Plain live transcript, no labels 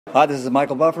Hi, this is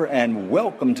Michael Buffer, and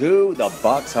welcome to the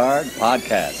Boxhard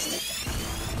Podcast.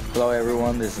 Hello,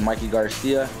 everyone. This is Mikey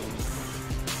Garcia.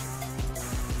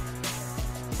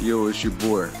 Yo, it's your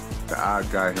boy, the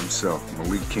odd guy himself,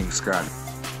 Malik King Scotty.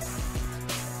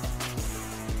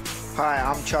 Hi,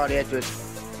 I'm Charlie Edwards.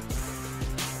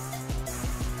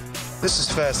 This is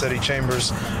Fast Eddie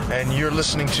Chambers, and you're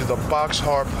listening to the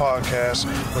Boxhard Podcast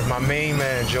with my main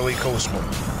man, Joey Coastman.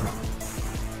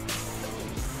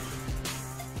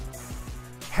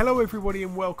 Hello everybody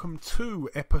and welcome to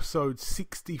episode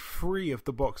 63 of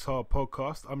the Boxhard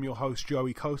Podcast. I'm your host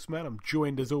Joey Coastman. I'm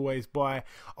joined as always by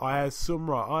Ayaz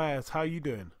Sumra. Ayaz, how you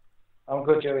doing? I'm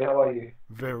good, Joey. How are you?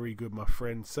 Very good, my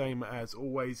friend. Same as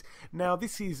always. Now,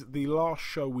 this is the last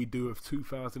show we do of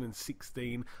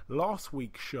 2016. Last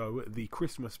week's show, the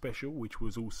Christmas special, which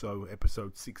was also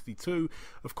episode 62.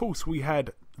 Of course, we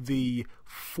had the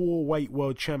 4-weight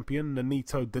world champion,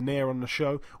 Nonito Donaire, on the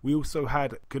show. We also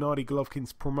had Gennady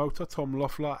Golovkin's promoter, Tom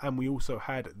Loeffler, and we also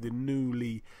had the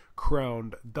newly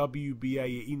crowned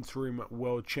WBA interim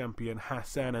world champion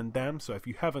Hassan N'Dam. So if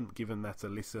you haven't given that a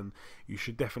listen, you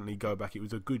should definitely go back. It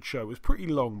was a good show. It was pretty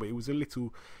long, but it was a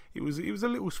little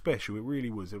special. It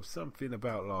really was. There was something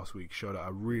about last week's show that I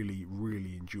really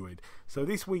enjoyed. So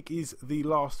this week is the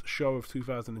last show of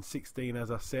 2016, as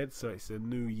I said, so it's a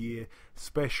new year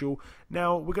special.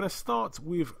 Now we're going to start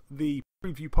with the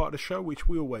preview part of the show, which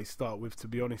we always start with, to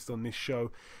be honest, on this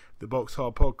show, the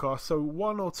Boxhard Podcast. So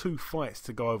one or two fights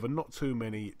to go over, not too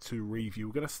many to review.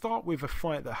 We're going to start with a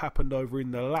fight that happened over in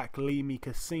the Lac Limy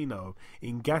Casino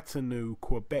in Gatineau,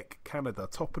 Quebec, Canada.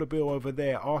 Top of the bill over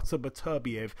there, Artur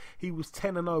Beterbiev. He was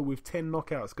 10-0 with 10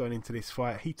 knockouts going into this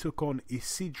fight. He took on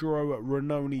Isidro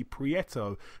Renoni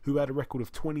Prieto, who had a record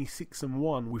of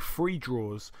 26-1 with 3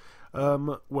 draws.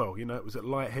 Well, you know, it was at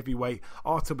light heavyweight.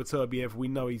 Artur Beterbiev, we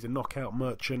know he's a knockout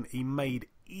merchant. He made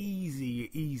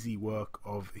easy work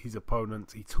of his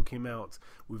opponent. He took him out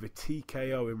with a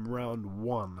TKO in round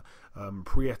 1.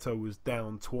 Prieto was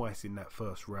down twice in that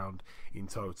first round in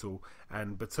total,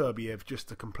 and Beterbiev,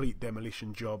 just a complete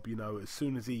demolition job. You know, as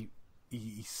soon as he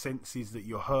senses that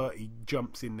you're hurt, he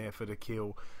jumps in there for the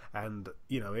kill, and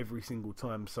you know, every single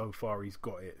time so far he's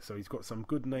got it. So he's got some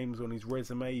good names on his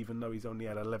resume, even though he's only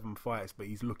had 11 fights, but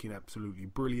he's looking absolutely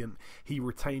brilliant. He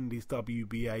retained his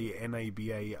WBA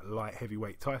NABA light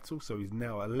heavyweight title, so he's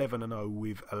now 11-0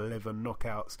 with 11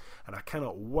 knockouts, and I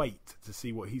cannot wait to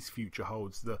see what his future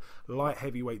holds. The light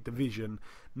heavyweight division,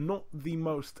 not the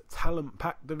most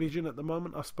talent-packed division at the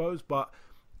moment, I suppose, but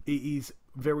it is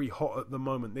very hot at the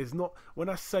moment. There's not, when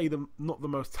I say not the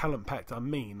most talent packed, I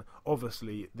mean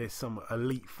obviously there's some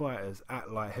elite fighters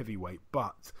at light heavyweight,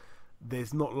 but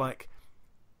there's not, like,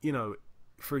 you know,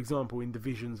 for example, in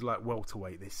divisions like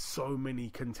welterweight, there's so many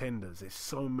contenders, there's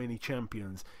so many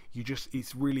champions.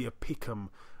 It's really a pick'em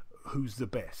who's the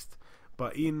best.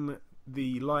 But in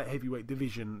the light heavyweight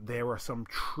division, there are some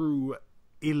true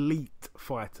elite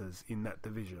fighters in that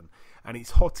division, and it's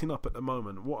hotting up at the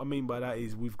moment. What I mean by that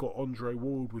is we've got Andre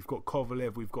Ward, we've got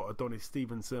Kovalev, we've got Adonis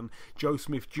Stevenson. Joe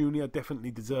Smith Jr.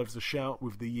 definitely deserves a shout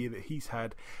with the year that he's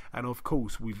had, and of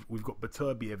course we've got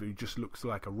Beterbiev, who just looks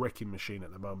like a wrecking machine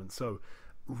at the moment. So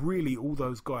really, all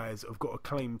those guys have got a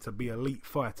claim to be elite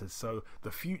fighters. So the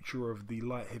future of the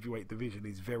light heavyweight division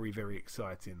is very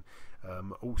exciting.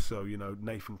 Also, you know,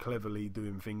 Nathan Cleverly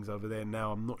doing things over there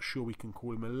now. I'm not sure we can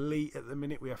call him elite at the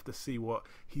minute. We have to see what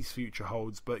his future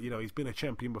holds. But, you know, he's been a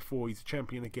champion before. He's a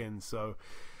champion again. So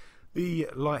the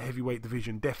light heavyweight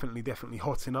division definitely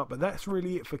hotting up. But that's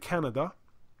really it for Canada.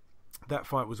 That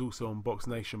fight was also on Box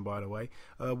Nation, by the way.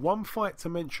 One fight to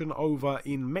mention over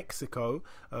in Mexico,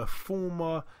 a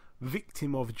former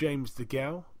victim of James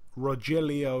DeGale,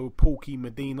 Rogelio Porky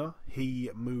Medina. He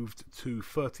moved to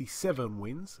 37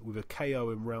 wins with a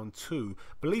KO in round 2.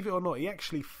 Believe it or not, he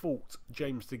actually fought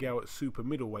James DeGale at super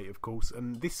middleweight, of course,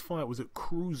 and this fight was at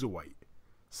cruiserweight.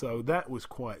 So that was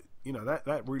quite, you know,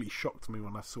 that really shocked me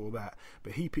when I saw that.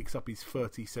 But he picks up his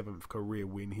 37th career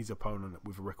win. His opponent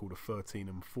with a record of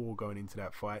 13-4 going into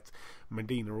that fight.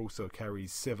 Medina also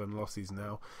carries 7 losses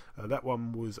now. That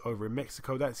one was over in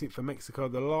Mexico. That's it for Mexico.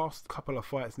 The last couple of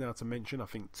fights now to mention, I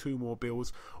think 2 more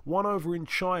bills. One over in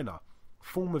China.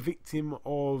 Former victim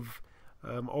of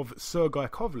Sergei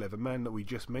Kovalev, a man that we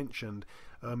just mentioned.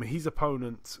 His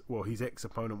opponent, well, his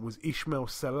ex-opponent was Ismail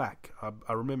Salak.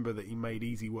 I remember that he made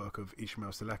easy work of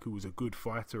Ismail Salak, who was a good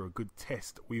fighter, a good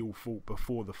test. We all fought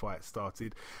before the fight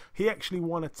started. He actually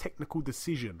won a technical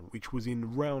decision, which was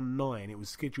in round 9. It was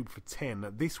scheduled for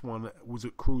 10. This one was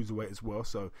at cruiserweight as well,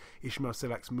 so Ismail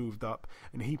Salak's moved up,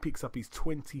 and he picks up his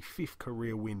 25th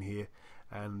career win here.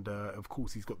 And of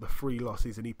course he's got the 3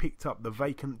 losses, and he picked up the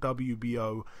vacant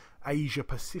WBO Asia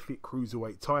Pacific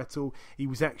Cruiserweight title. He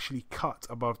was actually cut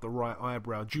above the right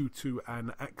eyebrow due to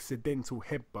an accidental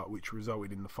headbutt, which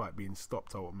resulted in the fight being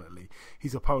stopped ultimately.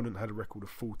 His opponent had a record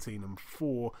of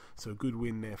 14-4, so a good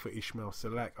win there for Ismail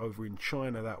Salak over in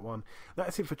China, that one.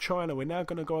 That's it for China. We're now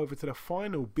going to go over to the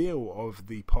final bill of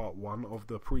the part one of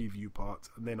the preview part,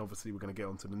 and then obviously we're going to get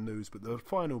onto the news. But the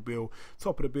final bill,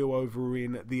 top of the bill over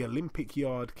in the Olympic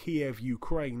Yard, Kiev,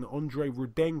 Ukraine, Andrei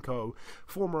Rudenko,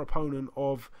 former opponent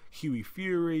of Hughie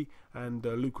Fury and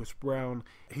Lucas Brown.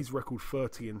 His record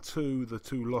 30-2. The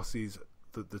two losses,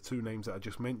 the two names that I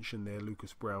just mentioned there,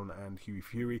 Lucas Brown and Hughie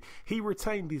Fury. He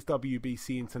retained his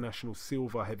WBC International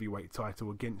Silver Heavyweight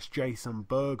title against Jason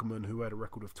Bergman, who had a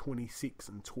record of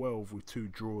 26-12 with 2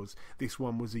 draws. This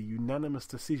one was a unanimous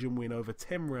decision win over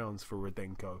 10 rounds for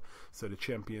Rudenko, so the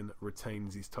champion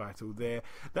retains his title there.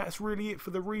 That's really it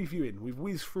for the reviewing. We've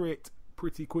whizzed through it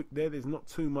pretty quick there. There's not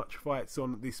too much fights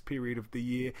on at this period of the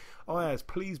year. Ayaz,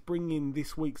 please bring in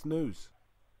this week's news.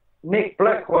 Nick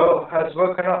Blackwell has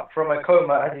woken up from a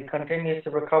coma as he continues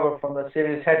to recover from the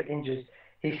serious head injuries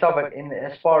he suffered in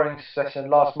a sparring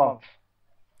session last month.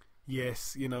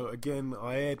 Yes, again,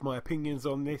 I aired my opinions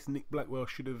on this. Nick Blackwell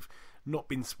should have not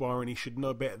been sparring. He should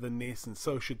know better than this, and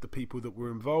so should the people that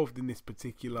were involved in this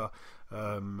particular,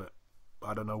 I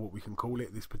don't know what we can call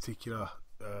it, this particular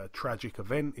tragic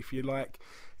event, if you like.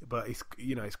 But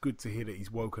it's good to hear that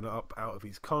he's woken up out of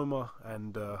his coma,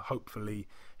 and hopefully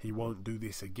he won't do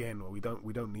this again. Or we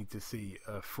don't need to see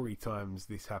 3 times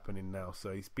this happening now. So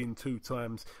it's been 2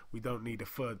 times. We don't need a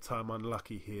 3rd time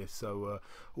unlucky here. So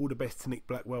all the best to Nick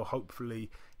Blackwell.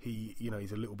 Hopefully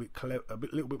he's a little bit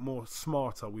little bit more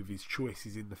smarter with his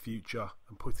choices in the future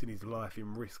and putting his life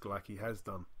in risk like he has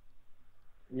done.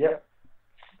 Yep.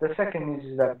 The second news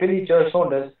is that Billy Joe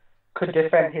Saunders could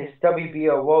defend his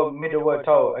WBO world middleweight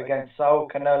title against Saul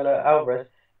Canelo Alvarez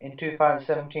in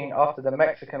 2017 after the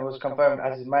Mexican was confirmed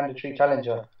as his mandatory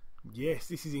challenger. Yes,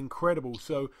 this is incredible.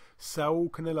 So Saul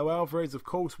Canelo Alvarez, of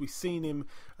course, we've seen him,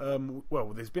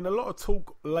 there's been a lot of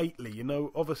talk lately.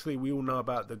 Obviously we all know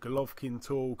about the Golovkin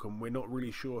talk, and we're not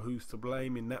really sure who's to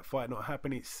blame in that fight not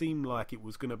happening. It seemed like it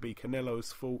was going to be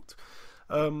Canelo's fault.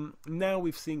 Now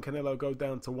we've seen Canelo go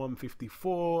down to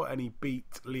 154 and he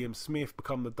beat Liam Smith,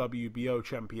 become the WBO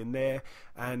champion there,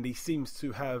 and he seems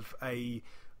to have a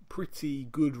pretty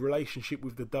good relationship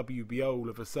with the WBO all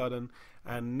of a sudden.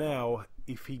 And now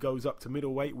if he goes up to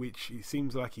middleweight, which it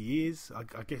seems like he is,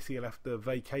 I guess he'll have to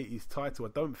vacate his title. I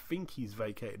don't think he's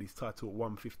vacated his title at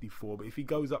 154, but if he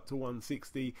goes up to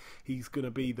 160, he's going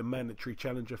to be the mandatory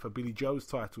challenger for Billy Joe's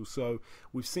title. So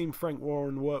we've seen Frank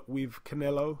Warren work with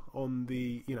Canelo on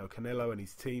the, Canelo and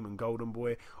his team and Golden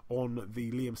Boy on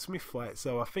the Liam Smith fight.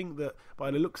 So I think that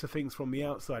by the looks of things from the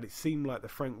outside, it seemed like the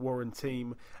Frank Warren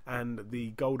team and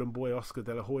the Golden Boy Oscar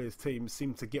De La Hoya's team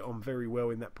seemed to get on very well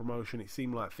in that promotion. It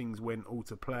seemed like things went all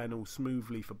to plan, all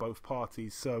smoothly for both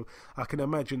parties. So I can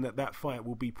imagine that fight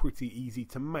will be pretty easy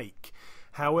to make.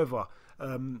 However,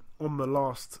 on the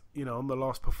last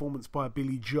performance by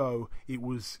Billy Joe, it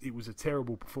was a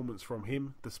terrible performance from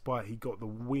him, despite he got the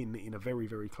win in a very,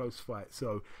 very close fight.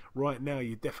 So right now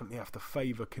you definitely have to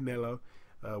favour Canelo.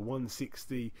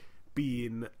 160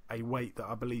 being a weight that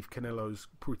I believe Canelo's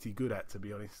pretty good at, to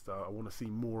be honest. I want to see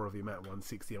more of him at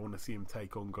 160. I want to see him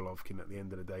take on Golovkin at the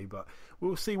end of the day, but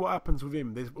we'll see what happens with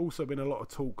him. There's also been a lot of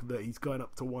talk that he's going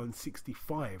up to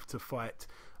 165 to fight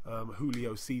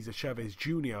Julio Cesar Chavez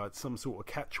Jr. at some sort of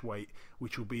catch weight,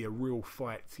 which will be a real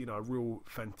fight, a real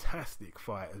fantastic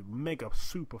fight, a mega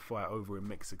super fight over in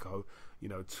Mexico.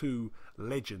 2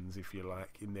 legends, if you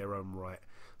like, in their own right.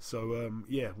 So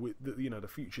the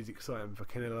future's exciting for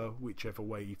Canelo, whichever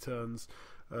way he turns.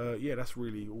 That's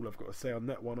really all I've got to say on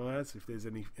that one, Ayaz. If there's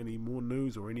any more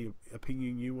news or any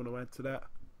opinion you want to add to that.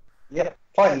 Yep.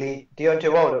 Finally,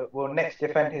 Deontay Wilder will next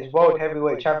defend his World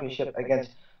Heavyweight Championship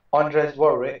against Andres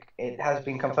Warwick. It has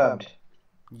been confirmed.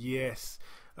 Yes.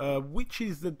 Which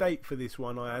is the date for this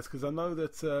one, Ayaz? Because I know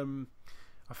that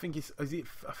I think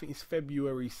it's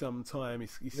February sometime.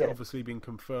 It's obviously been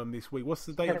confirmed this week. What's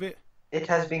the date of it? It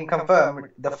has been confirmed.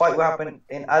 The fight will happen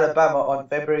in Alabama on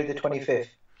February the 25th.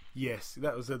 Yes,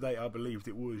 that was the date I believed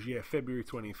it was. Yeah, February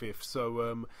 25th.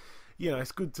 So,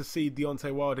 it's good to see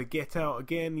Deontay Wilder get out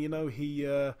again. He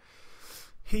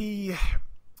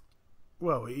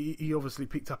obviously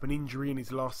picked up an injury in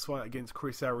his last fight against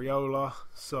Chris Arreola,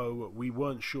 so we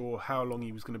weren't sure how long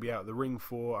he was going to be out of the ring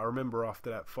for. I remember after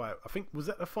that fight, I think, was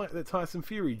that the fight that Tyson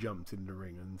Fury jumped in the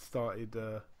ring and started...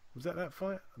 was that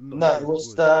fight? No, it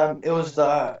was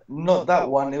not that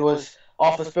one. It was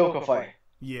Arthur Spilker fight.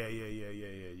 Yeah.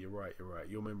 You're right.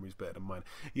 Your memory's better than mine.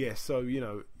 Yeah, so,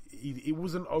 it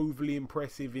wasn't overly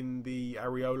impressive in the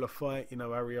Areola fight. You know,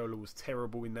 Areola was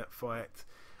terrible in that fight,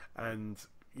 and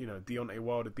you know, Deontay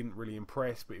Wilder didn't really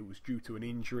impress, but it was due to an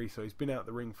injury. So he's been out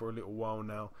the ring for a little while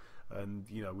now, and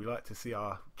you know, we like to see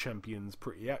our champions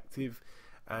pretty active.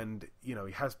 And you know,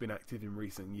 he has been active in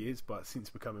recent years, but since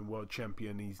becoming world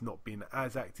champion, he's not been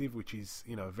as active, which is,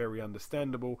 you know, very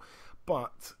understandable.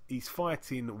 But he's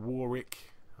fighting Warwick.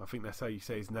 I think that's how you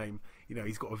say his name. You know,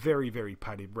 he's got a very, very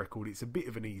padded record. It's a bit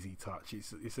of an easy touch.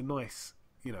 It's a nice,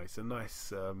 you know, it's a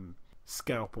nice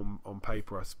scalp on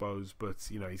paper, I suppose. But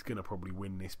you know, he's going to probably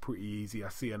win this pretty easy. I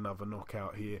see another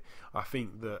knockout here. I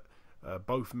think that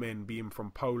both men being from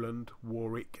Poland,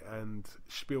 Warwick and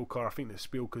Szpilka, I think that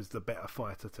Szpilka's the better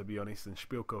fighter, to be honest, and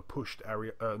Szpilka pushed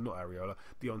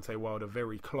Deontay Wilder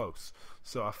very close.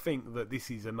 So I think that this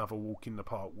is another walk in the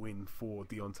park win for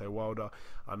Deontay Wilder.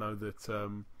 I know that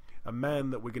a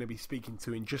man that we're going to be speaking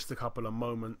to in just a couple of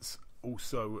moments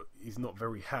also is not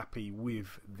very happy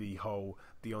with the whole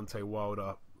Deontay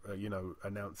Wilder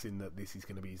announcing that this is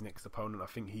going to be his next opponent. I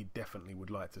think he definitely would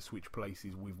like to switch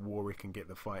places with Warwick and get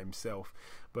the fight himself.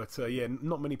 But yeah,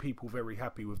 not many people very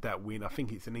happy with that win. I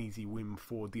think it's an easy win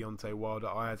for Deontay Wilder.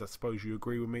 Ayaz, I suppose you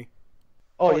agree with me?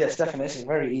 Oh yes, definitely. It's a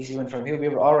very easy win for him. He'll be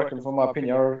able, I reckon, from my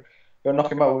opinion, he'll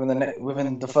knock him out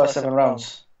within the first 7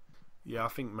 rounds. Yeah, I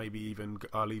think maybe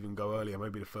I'll even go earlier,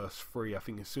 maybe the first 3. I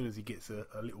think as soon as he gets a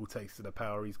little taste of the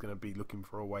power, he's going to be looking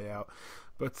for a way out.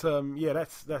 But yeah,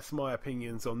 that's my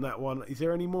opinions on that one. Is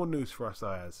there any more news for us,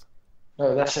 Ayaz?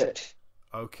 No, that's it.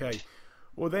 Okay.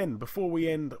 Well then, before we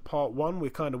end part 1, we're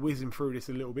kind of whizzing through this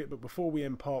a little bit, but before we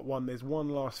end part 1, there's one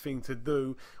last thing to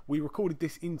do. We recorded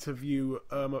this interview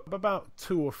about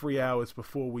 2 or 3 hours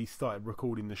before we started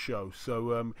recording the show,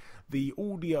 so the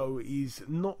audio is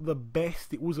not the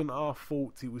best. It wasn't our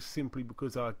fault, it was simply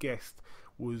because our guest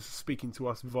was speaking to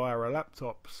us via a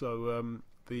laptop, so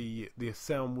the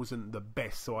sound wasn't the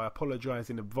best, so I apologise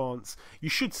in advance. You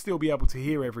should still be able to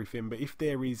hear everything, but if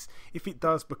it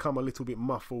does become a little bit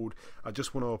muffled, I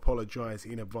just want to apologise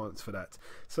in advance for that.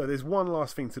 So there's one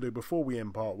last thing to do before we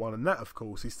end part 1, and that of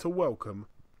course is to welcome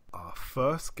our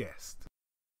first guest.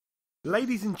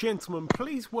 Ladies and gentlemen,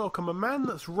 please welcome a man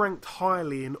that's ranked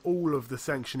highly in all of the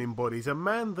sanctioning bodies, a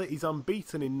man that is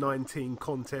unbeaten in 19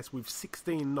 contests with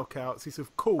 16 knockouts. It's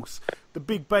of course the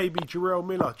big baby Jarrell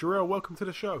Miller. Jarrell, welcome to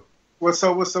the show. What's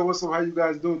up? How you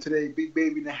guys doing today? Big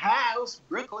baby in the house,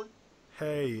 Brooklyn.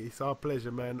 Hey, it's our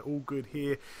pleasure, man. All good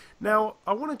here. Now,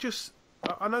 I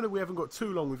know that we haven't got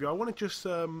too long with you. I want to just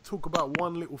talk about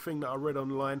one little thing that I read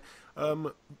online.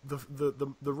 The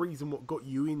reason what got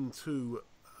you into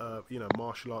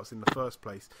martial arts in the first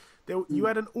place. You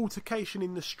had an altercation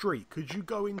in the street. Could you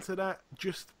go into that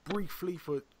just briefly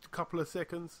for a couple of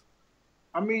seconds?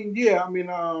 I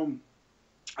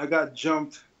got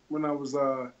jumped when I was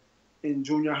in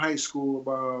junior high school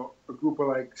about a group of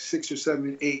like 6 or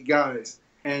 7, 8 guys.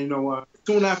 And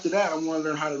soon after that, I wanted to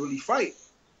learn how to really fight.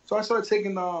 So I started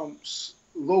taking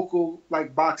local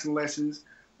like boxing lessons,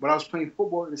 but I was playing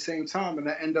football at the same time, and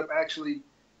I ended up actually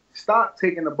stopped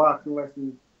taking the boxing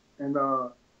lessons and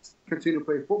continue to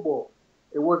play football.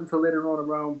 It wasn't until later on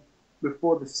around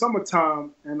before the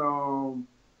summertime, and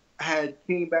I had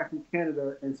came back from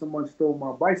Canada and someone stole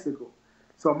my bicycle.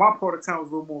 So my part of town was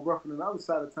a little more rougher than the other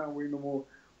side of town where most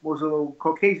of the little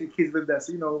Caucasian kids lived there.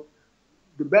 So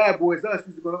the bad boys, us,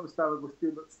 used to go to the other side and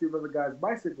go steal other guys'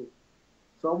 bicycles.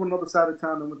 So I went to the other side of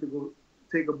town and went to go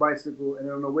take a bicycle,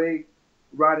 and on the way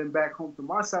riding back home to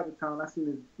my side of town, I seen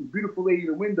this beautiful lady in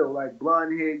the window, like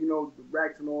blonde hair, the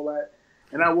racks and all that.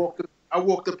 And I walked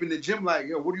up in the gym like,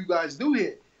 yo, what do you guys do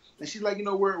here? And she's like,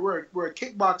 we're a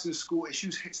kickboxing school. And she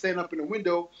was standing up in the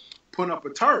window, putting up a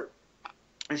tarp.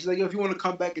 And she's like, yo, if you want to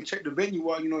come back and check the venue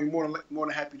out, you're more than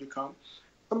happy to come.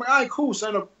 I'm like, all right, cool. So I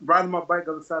ended up riding my bike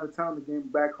on the side of town again,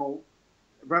 back home.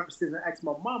 I ran upstairs and asked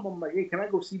my mom, I'm like, hey, can I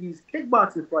go see these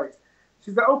kickboxing fights?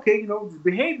 She's like, okay, just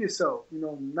behave yourself.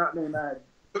 Not knowing I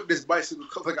took this bicycle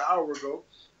like an hour ago,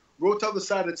 rode to the other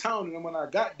side of town, and then when I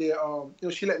got there,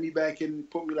 she let me back in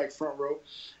and put me like front row,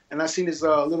 and I seen this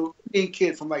little Indian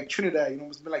kid from like Trinidad,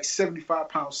 it's been like 75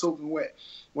 pounds soaking wet,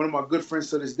 one of my good friends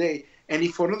to this day, and he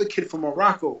fought another kid from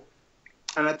Morocco,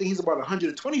 and I think he's about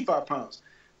 125 pounds,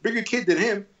 bigger kid than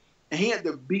him, and he had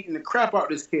to beating the crap out of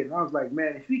this kid, and I was like,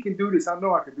 man, if he can do this, I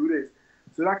know I can do this.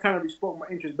 So that kind of sparked my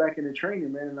interest back in the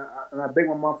training, man. And I begged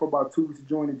my mom for about 2 weeks to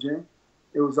join the gym.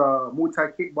 It was Muay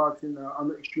Thai kickboxing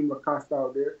under Extreme Lacoste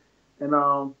out there. And,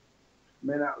 as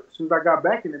soon as I got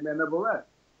back in it, man, I never left.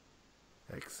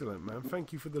 Excellent, man.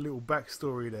 Thank you for the little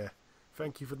backstory there.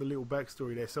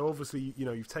 So obviously,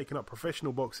 you've taken up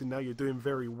professional boxing now. You're doing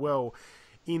very well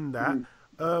in that.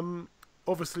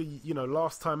 obviously,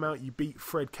 last time out you beat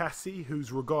Fred Kassi,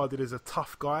 who's regarded as a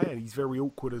tough guy, and he's very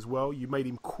awkward as well. You made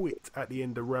him quit at the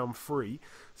end of round 3.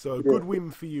 So a good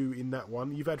win for you in that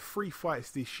one. You've had 3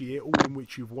 fights this year, all in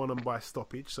which you've won them by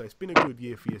stoppage. So it's been a good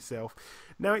year for yourself.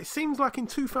 Now, it seems like in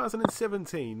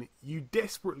 2017, you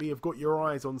desperately have got your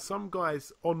eyes on some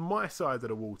guys on my side of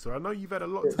the water. I know you've had a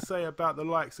lot to say about the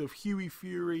likes of Hughie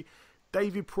Fury,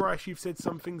 David Price. You've said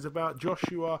some things about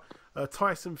Joshua,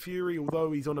 Tyson Fury,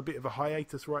 although he's on a bit of a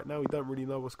hiatus right now. We don't really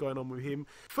know what's going on with him.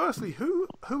 Firstly, who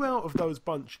out of those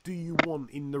bunch do you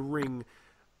want in the ring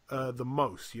the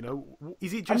most?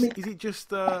 Is it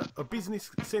just a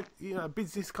business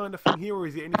business kind of thing here, or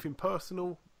is it anything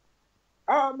personal?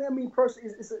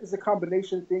 Personally, it's a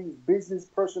combination thing. Business,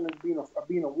 person, and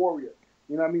being a warrior.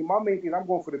 You know what I mean? My main thing, I'm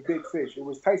going for the big fish. It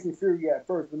was Tyson Fury at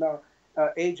first, but now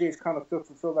AJ's kind of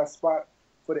fulfilled that spot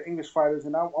for the English fighters,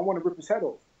 and I want to rip his head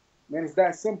off. Man, it's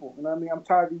that simple. You know what I mean? I'm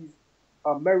tired of these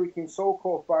American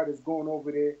so-called fighters going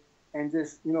over there and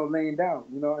just, laying down.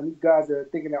 And these guys are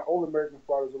thinking that all American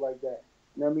fighters are like that.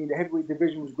 You know what I mean? The heavyweight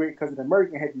division was great because of the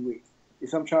American heavyweights.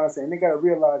 Is what I'm trying to say. And they got to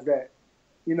realize that,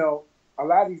 a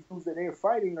lot of these dudes that they're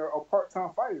fighting are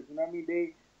part-time fighters. You know what I mean?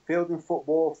 They failed in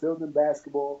football, failed in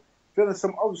basketball, failed in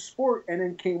some other sport, and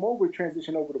then came over,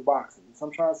 transitioned over to boxing. So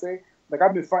I'm trying to say, like,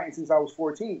 I've been fighting since I was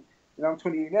 14, and I'm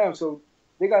 28 now. So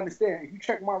they got to understand, if you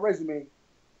check my resume,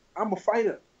 I'm a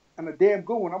fighter. I'm a damn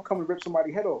good one. I'm coming to rip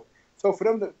somebody's head off. So for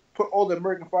them to put all the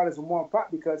American fighters in one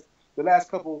pot, because the last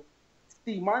couple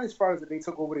C-minus fighters that they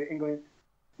took over to England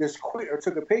just quit or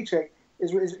took a paycheck,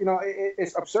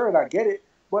 it's absurd. I get it.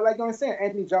 But like you understand,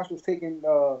 Anthony Joshua's taking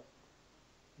the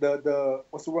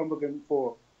what's the word I'm looking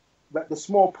for? The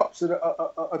small pups of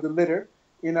the litter.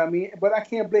 You know what I mean? But I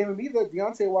can't blame him either.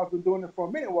 Deontay Wilder's been doing it for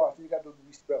a minute while since he got the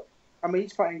release belt. I mean,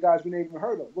 he's fighting guys we never even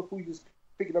heard of. Look who he just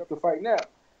picking up the fight now.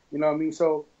 You know what I mean?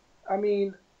 So, I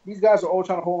mean, these guys are all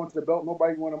trying to hold on to the belt.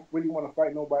 Nobody really want to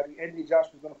fight nobody. Anthony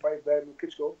Joshua's going to fight Wladimir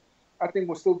Klitschko. I think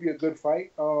will still be a good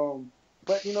fight.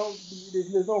 But,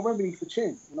 there's no remedy for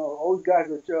chin. All these guys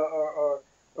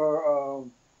are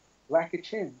lack of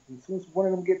chin. As soon as one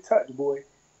of them get touched, boy,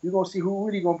 you're going to see who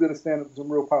really going to be able to stand up to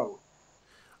some real power.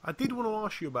 I did want to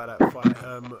ask you about that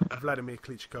fight, Wladimir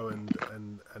Klitschko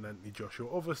and Anthony Joshua.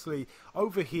 Obviously,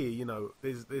 over here,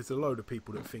 there's a load of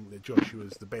people that think that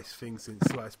Joshua's the best thing since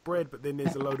sliced bread, but then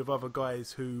there's a load of other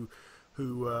guys who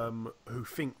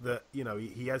think that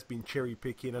he has been cherry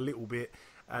picking a little bit.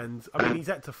 And I mean, he's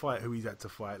had to fight who he's had to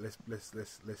fight.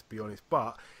 Let's be honest.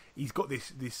 But he's got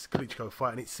this Klitschko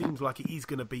fight, and it seems like it is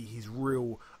going to be his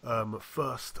real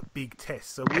first big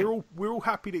test. So we're all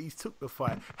happy that he's took the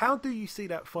fight. How do you see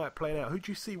that fight playing out? Who do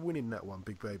you see winning that one,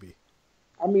 Big Baby?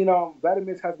 I mean,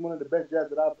 Wladimir has one of the best jabs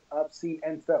that I've seen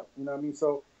and felt. You know what I mean?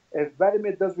 So if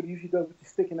Wladimir does what he usually does, which is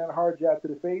sticking that hard jab to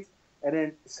the face and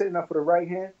then sitting up for the right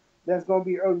hand, that's going to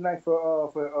be early night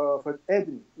for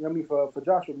Anthony. You know what I mean? For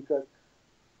Joshua, because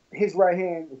his right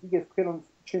hand, if he gets hit on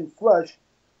chin flush,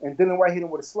 and Dylan White hit him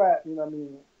with a slap, you know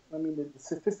what I mean? The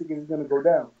statistic is going to go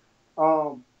down.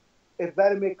 If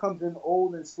Wladimir comes in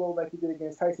old and slow like he did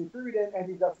against Tyson Fury, then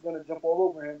Anthony Joshua's going to jump all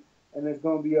over him, and there's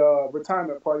going to be a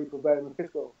retirement party for Wladimir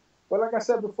Klitschko. But like I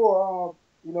said before,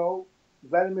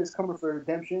 Vladimir's coming for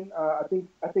redemption. I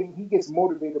think he gets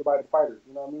motivated by the fighters.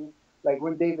 You know what I mean? Like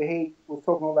when David Haye was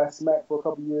talking all that smack for a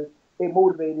couple of years, they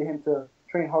motivated him to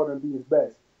train harder and be his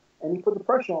best. And he put the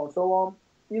pressure on. So,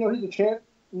 he's a champ.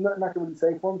 Nothing I can really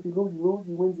say for him. If you lose, you lose.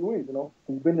 You win, you win.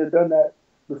 He's been there, done that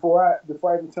before I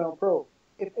even turned pro.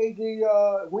 If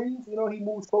AJ wins, he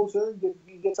moves closer.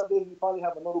 He gets up there. He probably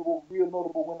have a real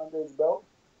notable win under his belt.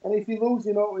 And if he loses,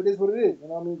 it is what it is.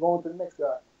 Going to the next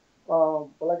guy.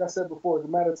 But like I said before, it's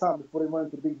a matter of time before they run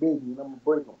into Big Baby, and I'm going to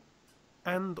break them.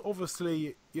 And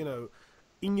obviously,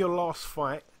 in your last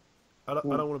fight, I don't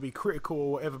want to be critical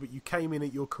or whatever, but you came in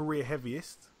at your career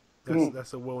heavyiest.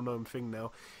 That's a well-known thing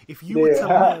now. If you were to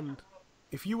land,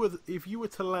 if you were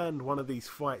to land one of these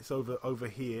fights over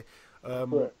here,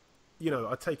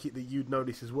 I take it that you'd know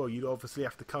this as well. You'd obviously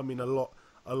have to come in a lot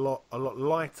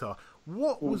lighter.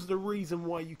 What was the reason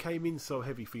why you came in so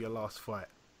heavy for your last fight?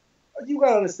 You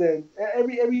gotta understand.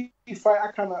 Every fight,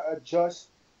 I kind of adjust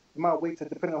my weight to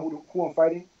depending on who I'm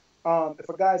fighting. If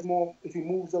a guy's if he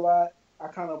moves a lot, I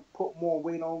kind of put more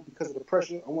weight on because of the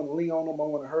pressure. I want to lean on him. I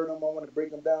want to hurt him. I want to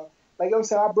break him down. Like I'm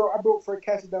saying, I broke Fred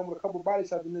Kassi down with a couple body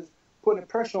shots and just putting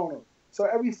pressure on him. So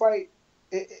every fight,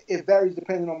 it varies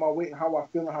depending on my weight and how I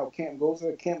feel and how camp goes.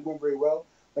 So the camp going very well.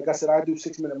 Like I said, I do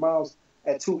 6-minute miles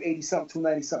at 280-something,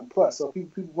 290-something plus. So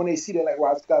people when they see that, like,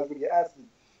 wow, this guy's really an athlete.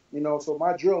 So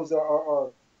my drills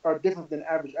are different than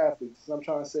average athletes. So I'm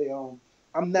trying to say,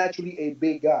 I'm naturally a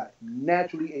big guy,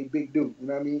 naturally a big dude. You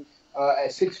know what I mean? at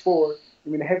 6'4". I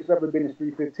mean, the heaviest I've ever been is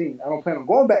 315. I don't plan on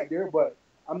going back there, but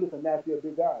I'm just a naturally a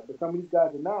big guy. But some of these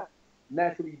guys are not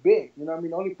naturally big. You know what I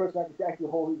mean? The only person I can actually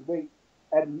hold his weight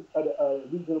at a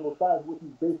reasonable size, which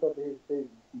he's based off of his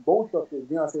bone structure, is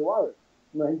Deontay Wilder.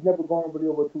 You know, he's never gone really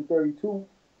over 232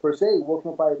 per se.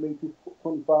 Working up maybe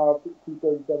 225,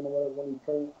 237 or whatever when he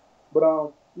trains. But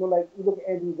you know, like you look at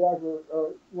Anthony Joshua,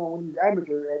 you know, when he's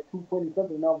amateur at 220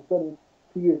 something, and all of a sudden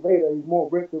 2 years later he's more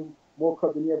ripped and more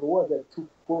cut than he ever was at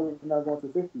 240, now going to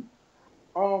 50.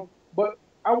 But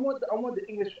I want the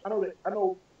English. I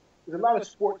know there's a lot of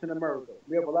sports in America.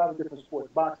 We have a lot of different sports: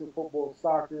 boxing, football,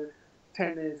 soccer,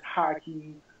 tennis,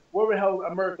 hockey. Wherever the hell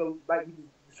America like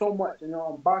so much. You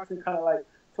know, boxing kind of like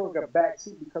took a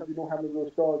backseat because we don't have any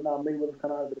real stars now. Mayweather's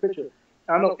kind of out of the picture.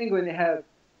 And I know England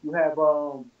you have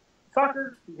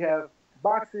soccer, you have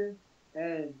boxing,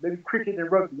 and maybe cricket and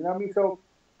rugby. You know what I mean? So,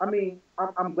 I mean,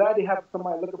 I'm glad they have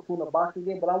somebody look up to in the boxing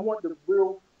game, but I want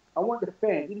the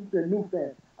fans, even the new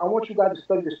fans, I want you guys to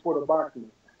study the sport of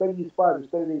boxing. Study these fighters,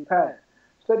 study their past.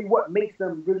 Study what makes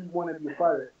them really want to be a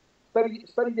fighter.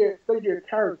 Study their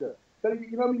character. Study,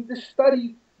 you know what I mean? Just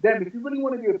study them. If you really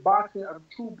want to be a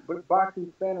true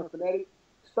boxing fan or fanatic,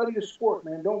 study the sport,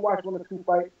 man. Don't watch 1 or 2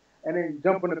 fights and then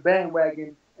jump on the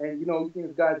bandwagon and, you know, you think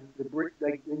this guy's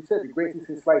like you said, the greatest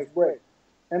since sliced bread.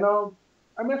 And I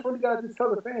mean, that's what you guys just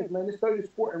tell the fans, man. Just study the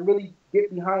sport and really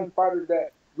get behind fighters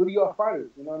that really are fighters,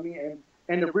 you know what I mean?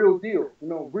 And the real deal, you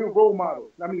know, real role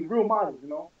models. I mean, real models, you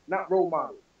know, not role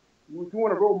models. If you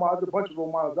want a role model, there's a bunch of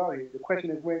role models out here. The question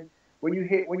is when you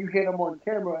hit them on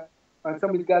camera and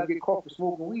some of these guys get caught for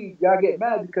smoking weed, y'all get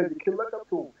mad because the kid looked up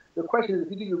to them. The question is,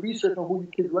 if you do your research on who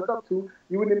your kids look up to,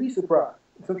 you wouldn't be surprised.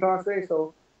 That's what I'm trying to say.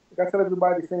 So I tell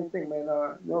everybody the same thing, man.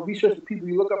 You know, research the people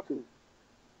you look up to.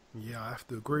 Yeah, I have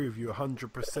to agree with you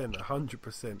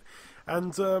 100%.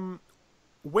 And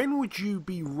when would you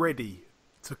be ready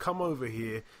to come over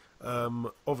here?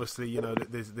 Obviously, you know,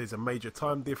 there's a major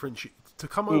time difference. To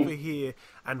come over here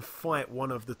and fight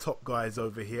one of the top guys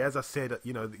over here. As I said,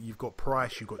 you know, you've got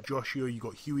Price, you've got Joshua, you've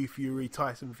got Hughie Fury,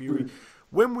 Tyson Fury.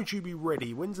 When would you be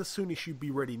ready? When's the soonest you'd be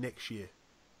ready next year?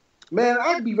 Man,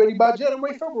 I'd be ready by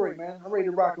January, February, man. I'm ready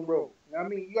to rock and roll. I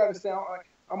mean, you got to understand,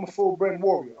 I'm a full-bred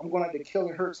warrior. I'm going to have to kill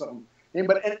and hurt something.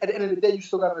 But at the end of the day, you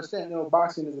still got to understand, you know,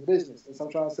 boxing is a business. That's what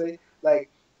I'm trying to say. Like,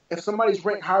 if somebody's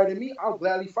ranked higher than me, I'll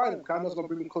gladly fight him because I know it's going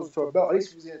to bring me closer to a belt. At least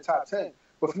if he's in the top 10.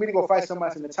 But for me to go fight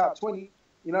somebody in the top 20,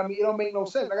 you know what I mean? It don't make no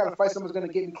sense. I got to fight someone who's going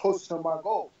to get me closer to my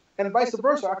goal. And vice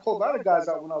versa. I called a lot of guys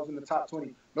out when I was in the top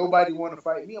 20. Nobody wanted to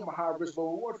fight me. I'm a high-risk,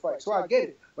 low-reward fight. So I get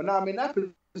it. But now I'm in that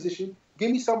position. Give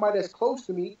me somebody that's close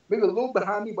to me, maybe a little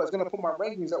behind me, but it's going to put my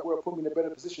rankings up where it'll put me in a better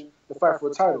position to fight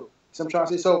for a title. So I'm trying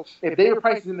to say, so if their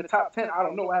price is in the top 10, I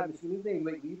don't know, I haven't seen his name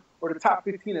lately, or the top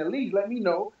 15 at least, let me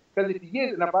know. Because if he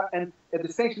is, and if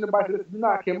the sanction about if you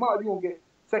knock him out, you're going to get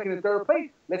second and third place.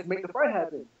 Let's make the fight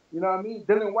happen. You know what I mean?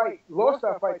 Dylan White lost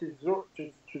that fight to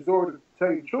Chisora, to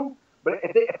tell you the truth. But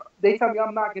if they tell me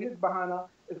I'm knocking this behind her,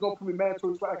 it's going to put me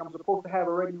mandatory fight like I'm supposed to have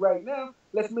already right now.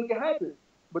 Let's make it happen.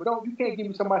 But you can't give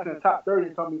me somebody in the top 30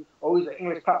 and tell me, oh, he's an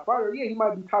English top fighter. Yeah, he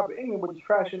might be top of England, but he's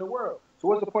trash in the world. So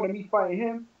what's the point of me fighting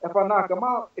him? If I knock him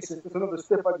out, it's another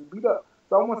stiff I just beat up.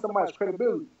 So I want somebody's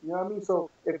credibility. You know what I mean? So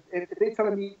if they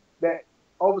telling me that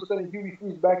all of a sudden Hughie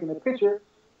Fury's back in the picture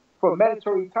for a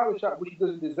mandatory title shot, which he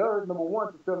doesn't deserve, number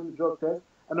one, for failing the drug test,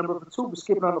 and number two, for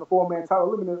skipping on the 4-man title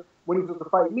eliminator when he was supposed to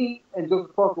fight me and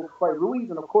Joseph Parker would fight Ruiz,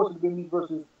 and of course it'd be me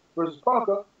versus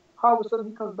Parker, how all of a sudden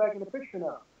he comes back in the picture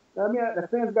now? You know what I mean? The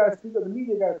fans got to speak up. The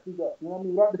media got to speak up. You know what I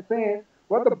mean? Let the fans,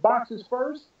 let the boxers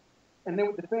first, and then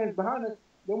with the fans behind us,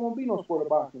 there won't be no sport of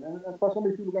boxing. And that's why so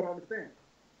many people got to understand.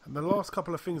 And the last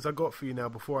couple of things I got for you now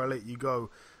before I let you go,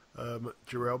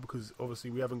 Jarrell, because obviously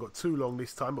we haven't got too long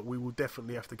this time, but we will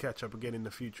definitely have to catch up again in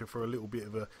the future for a little bit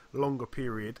of a longer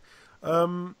period.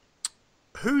 Who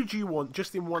do you want,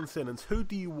 just in one sentence, who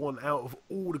do you want out of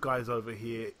all the guys over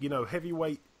here? You know,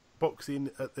 heavyweight boxing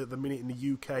at the minute in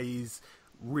the UK is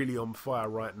really on fire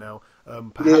right now,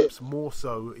 perhaps more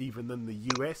so even than the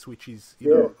US, which is,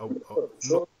 you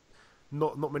know,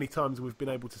 not many times we've been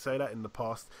able to say that in the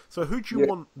past. So who do you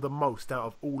want the most out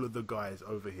of all of the guys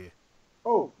over here?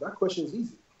 Oh, that question is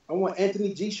easy. I want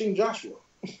Anthony G-String Joshua.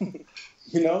 You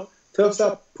know, tell him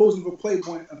stop posing for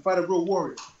Playboy and fight a real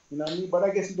warrior. You know what I mean? But I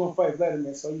guess he's gonna fight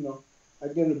Vladimir, so you know, I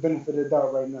give him the benefit of the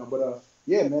doubt right now. But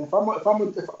yeah, man, if I'm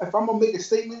gonna make a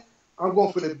statement, I'm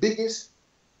going for the biggest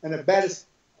and the baddest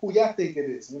who y'all think it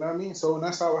is. You know what I mean? So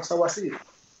that's how I see it.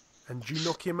 And you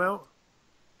knock him out?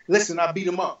 Listen, I beat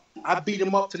him up. I beat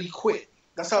him up till he quit.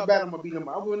 That's how bad I'm gonna beat him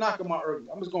up. I'm gonna knock him out early.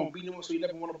 I'm just gonna beat him up so he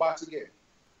never want to box again.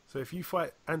 So if you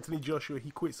fight Anthony Joshua,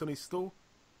 he quits on his stool?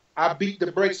 I beat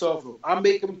the brakes off him. I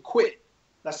make him quit.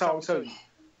 That's how I'm telling you.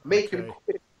 Make him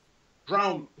quit.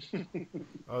 Drown him.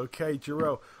 Okay,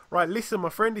 Jarrell. Right, listen, my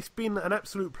friend, it's been an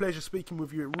absolute pleasure speaking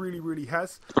with you. It really, really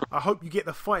has. I hope you get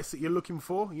the fights that you're looking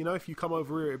for. You know, if you come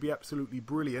over here, it'd be absolutely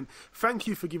brilliant. Thank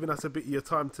you for giving us a bit of your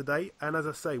time today. And as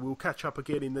I say, we'll catch up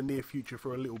again in the near future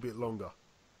for a little bit longer.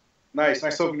 Nice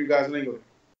talking to you guys in England.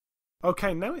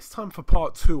 Okay, now it's time for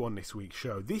part 2 on this week's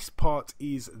show. This part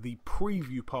is the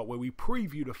preview part where we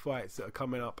preview the fights that are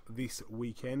coming up this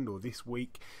weekend or this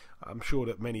week. I'm sure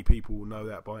that many people will know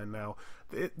that by now.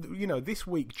 You know, this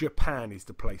week Japan is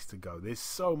the place to go. There's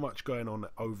so much going on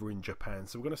over in Japan.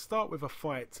 So we're going to start with a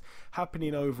fight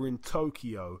happening over in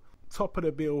Tokyo. Top of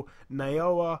the bill,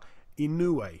 Naoya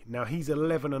Inoue. Now he's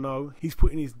 11-0. He's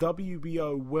putting his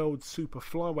WBO World Super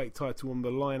Flyweight title on the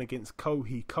line against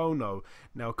Kohei Kono.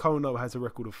 Now Kono has a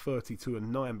record of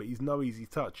 32-9, but he's no easy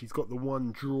touch. He's got the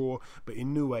one draw, but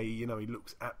Inoue, you know, he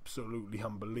looks absolutely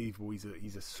unbelievable. He's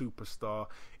a superstar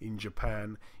in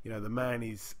Japan. You know, the man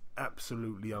is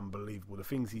absolutely unbelievable. The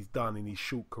things he's done in his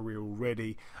short career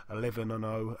already,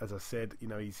 11-0, as I said, you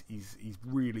know, he's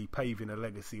really paving a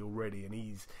legacy already, and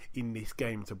he's in this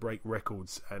game to break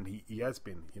records, and he has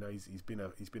been. You know, he's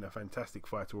been a fantastic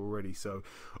fighter already. So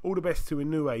all the best to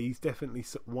Inoue. He's definitely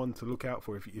one to look out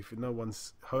for. If no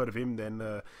one's heard of him,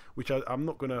 then which I'm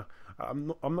not gonna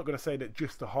say that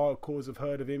just the hardcores have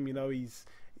heard of him. You know, he's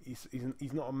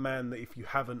not a man that if you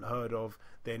haven't heard of,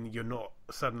 then you're not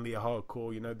suddenly a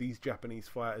hardcore. You know, these Japanese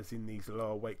fighters in these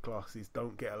lower weight classes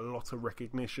don't get a lot of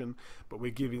recognition, but we're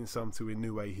giving some to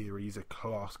Inoue here. He's a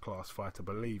class fighter,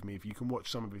 believe me. If you can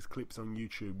watch some of his clips on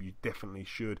YouTube, you definitely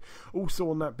should.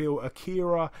 Also on that bill,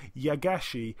 Akira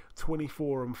Yagashi,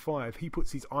 24-5. He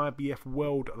puts his IBF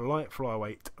World Light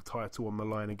Flyweight title on the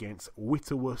line against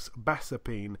Witawas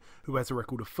Basapine, who has a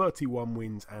record of 31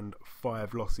 wins and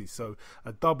 5 losses. So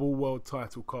a double world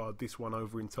title card, this one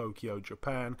over in Tokyo,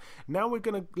 Japan. Now we're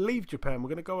going to leave Japan. We're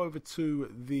going to go over to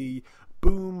the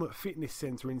Boom Fitness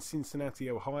Center in Cincinnati,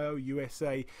 Ohio,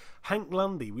 USA. Hank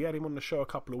Lundy, we had him on the show a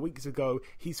couple of weeks ago.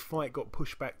 His fight got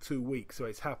pushed back 2 weeks, so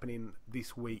it's happening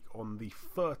this week on the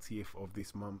 30th of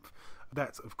this month.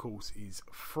 That, of course, is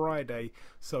Friday.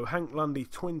 So Hank Lundy,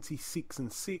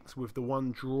 26-6 with the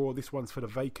one draw. This one's for the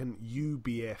vacant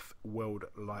UBF World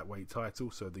Lightweight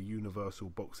title, so the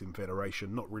Universal Boxing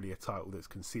Federation. Not really a title that's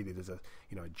considered as a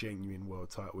genuine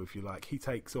world title, if you like. He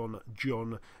takes on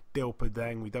John Del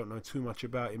Padang. We don't know too much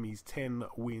about him. He's 10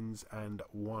 wins and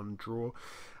 1 draw.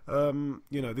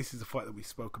 This is a fight that we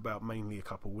spoke about mainly a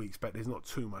couple of weeks back. There's not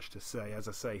too much to say. As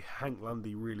I say, Hank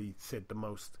Lundy really said the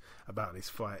most about this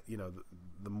fight. You know,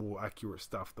 the more accurate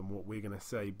stuff than what we're going to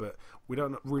say. But we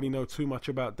don't really know too much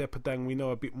about Del Padang. We know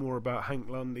a bit more about Hank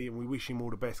Lundy, and we wish him all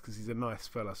the best because he's a nice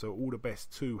fella. So all the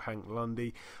best to Hank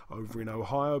Lundy over in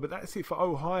Ohio. But that's it for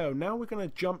Ohio. Now we're going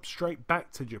to jump straight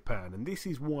back to Japan, and this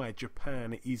is why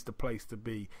Japan is the place to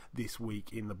be this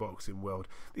week in the boxing world.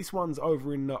 This one's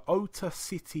over in the Ota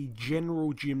City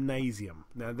General Gymnasium.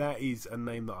 Now that is a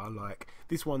name that I like.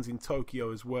 This one's in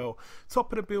Tokyo as well.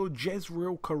 Top of the bill,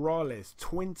 Jarrell Corrales,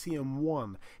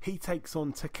 20-1. He takes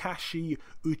on Takashi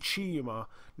Uchiyama.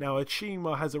 Now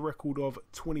Uchiyama has a record of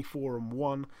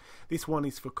 24-1. This one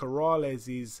is for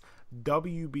Corrales'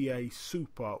 WBA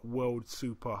Super World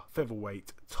Super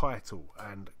Featherweight title,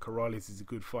 and Corrales is a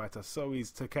good fighter, so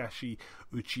is Takashi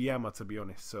Uchiyama, to be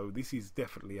honest. So this is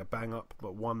definitely a bang up,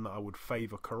 but one that I would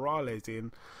favour Corrales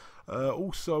in.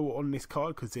 Also on this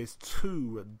card, because there's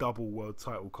 2 double world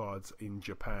title cards in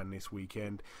Japan this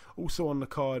weekend. Also on the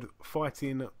card,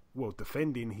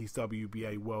 defending his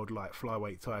WBA World Light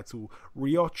Flyweight title,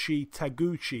 Ryoichi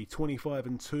Taguchi,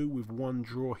 25-2 with 1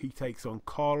 draw. He takes on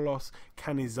Carlos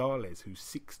Canizales, who's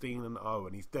 16-0,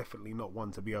 and he's definitely not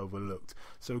one to be overlooked.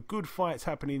 So good fights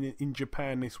happening in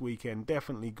Japan this weekend,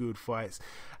 definitely good fights.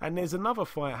 And there's another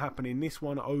fight happening, this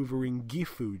one over in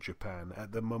Gifu, Japan,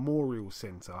 at the Memorial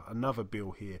Center. Another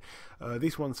bill here.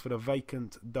 This one's for the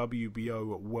vacant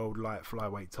WBO World Light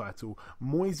Flyweight title,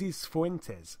 Moises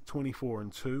Fuentes,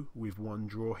 24-2 with 1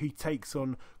 draw. He takes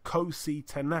on Kosi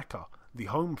Tanaka, the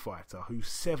home fighter, who's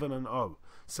 7-0.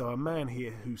 So a man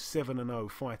here who's 7-0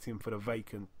 fighting for the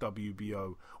vacant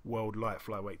WBO World Light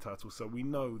Flyweight title. So we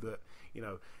know that,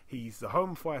 he's the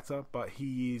home fighter, but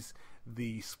he is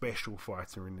the special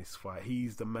fighter in this fight.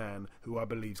 He's the man who I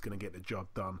believe is going to get the job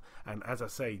done. And as I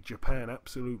say, Japan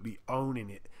absolutely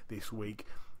owning it this week.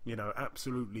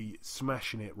 absolutely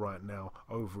smashing it right now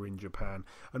over in Japan.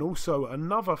 And also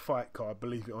another fight card,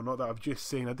 believe it or not, that I've just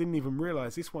seen. I didn't even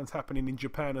realise this one's happening in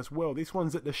Japan as well. This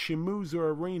one's at the Shimuza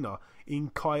Arena in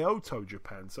Kyoto,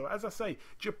 Japan. So as I say,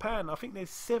 Japan, I think there's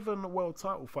 7 world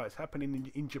title fights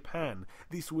happening in Japan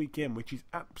this weekend, which is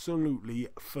absolutely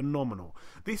phenomenal.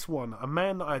 This one, a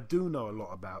man that I do know a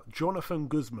lot about, Jonathan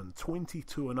Guzman,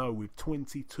 22-0 with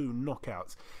 22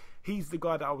 knockouts. He's the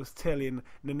guy that I was telling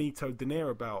Nonito Donaire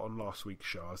about on last week's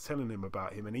show. I was telling him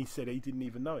about him, and he said he didn't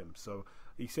even know him. So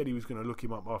he said he was going to look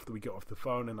him up after we get off the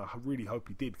phone, and I really hope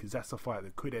he did, because that's a fight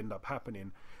that could end up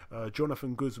happening.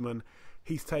 Jonathan Guzman,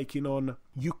 he's taking on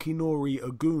Yukinori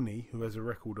Aguni, who has a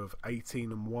record of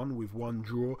 18-1 with 1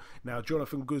 draw. Now,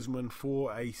 Jonathan Guzman,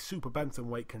 for a super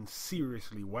bantamweight, can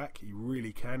seriously whack. He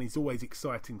really can. He's always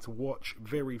exciting to watch.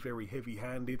 Very, very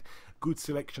heavy-handed. Good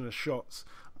selection of shots.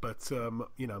 But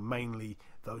mainly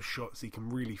those shots, he can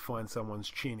really find someone's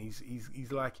chin. He's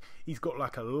got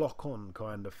like a lock-on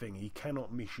kind of thing. He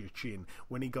cannot miss your chin.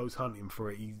 When he goes hunting for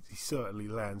it, he certainly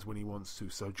lands when he wants to.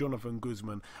 So Jonathan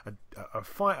Guzman, a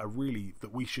fighter really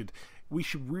that we should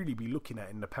really be looking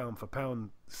at in the pound for pound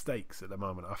stakes at the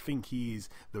moment. I think he is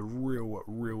the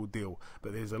real deal.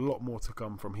 But there's a lot more to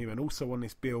come from him. And also on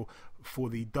this bill for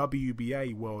the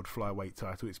WBA World Flyweight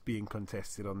title, it's being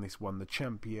contested on this one. The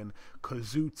champion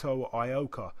Kazuto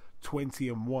Ioka,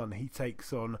 20-1. He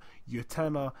takes on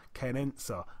Yutana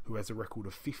Kanensa, who has a record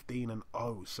of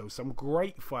 15-0. So some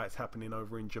great fights happening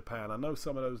over in Japan. I know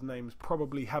some of those names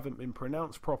probably haven't been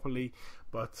pronounced properly,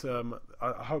 but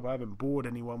I hope I haven't bored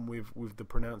anyone with the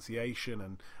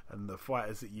pronunciation and the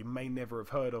fighters that you may never have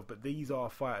heard of. But these are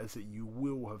fighters that you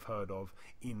will have heard of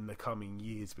in the coming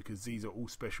years, because these are all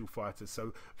special fighters.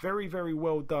 So very, very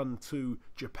well done to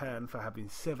Japan for having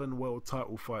 7 world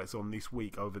title fights on this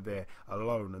week over there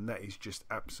alone, and that is just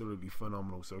absolutely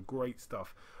phenomenal. So great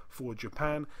stuff for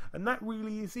Japan. And that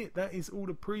really is it. That is all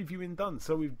the previewing done.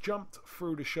 So we've jumped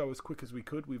through the show as quick as we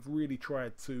could. We've really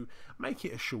tried to make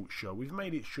it a short show. We've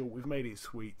made it short. We've made it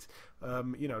sweet.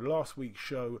 Last week's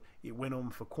show, it went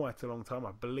on for quite a long time.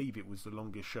 I believe it was the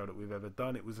longest show that we've ever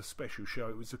done. It was a special show.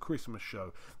 It was a Christmas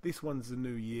show. This one's the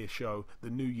New Year show, the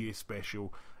New Year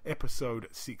special, episode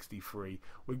 63.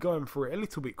 We're going for it a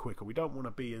little bit quicker. We don't want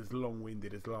to be as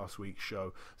long-winded as last week's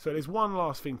show. So there's one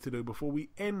last thing to do before we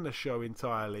end the show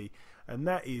entirely, and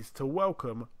that is to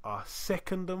welcome our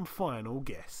second and final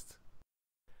guest.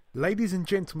 Ladies and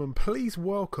gentlemen, please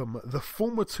welcome the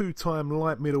former 2-time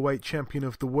light middleweight champion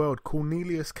of the world,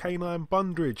 Cornelius K9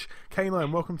 Bundrage.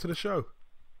 K9, welcome to the show.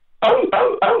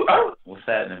 What's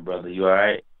happening, brother? You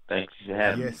alright? Thanks for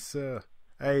having me. Yes, sir.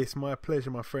 Hey, it's my pleasure,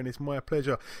 my friend. It's my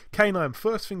pleasure. K9,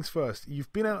 first things first,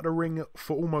 you've been out of the ring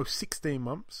for almost 16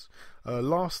 months.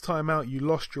 Last time out, you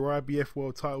lost your IBF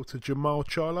world title to Jamal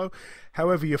Charlo.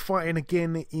 However, you're fighting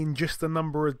again in just a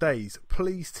number of days.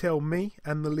 Please tell me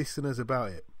and the listeners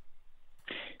about it.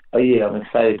 Oh yeah, I'm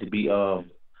excited to be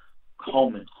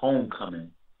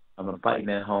homecoming. I'm fighting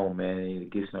at home, man. It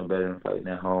gets no better than fighting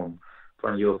at home in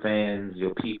front of your fans,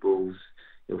 your peoples,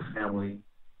 your family,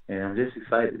 and I'm just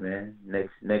excited, man.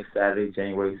 Next Saturday,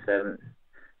 January 7th,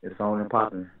 it's on and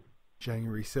popping.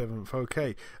 January 7th,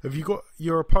 okay. Have you got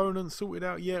your opponent sorted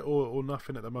out yet, or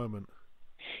nothing at the moment?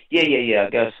 Yeah. I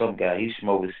got some guy. He's from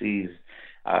overseas.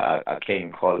 I can't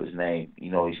even call his name.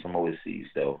 He's from overseas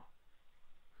though.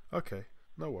 Okay.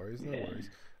 No worries.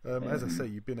 As I say,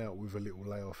 you've been out with a little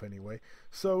layoff anyway.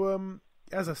 So,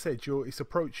 as I said, it's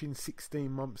approaching 16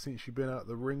 months since you've been out of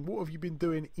the ring. What have you been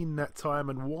doing in that time,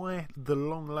 and why the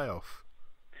long layoff?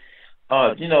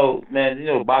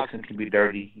 Boxing can be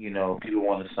dirty. People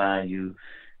want to sign you.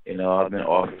 I've been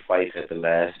offered fights at the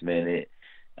last minute.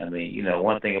 I mean,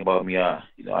 one thing about me, I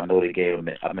know the game.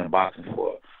 I've been boxing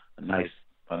for a nice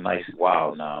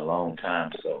while now, a long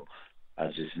time. So I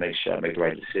just make sure I make the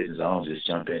right decisions. I don't just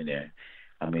jump in there.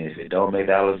 I mean, if it don't make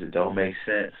dollars, it don't make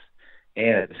sense.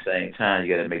 And at the same time,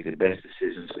 you got to make the best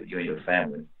decisions for you and your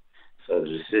family. So the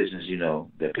decisions,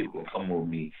 that people come with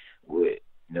me with,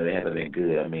 they haven't been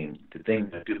good. I mean, the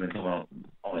things that people been coming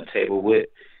on the table with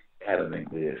haven't been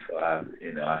good. So I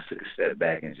took a step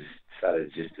back and just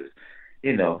decided to,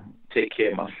 take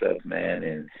care of myself, man,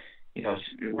 and,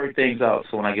 work things out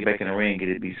so when I get back in the ring,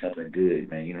 it'd be something good,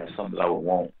 man, something I would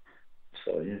want.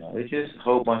 So, it's just a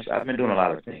whole bunch. I've been doing a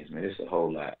lot of things, man. It's a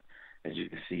whole lot. As you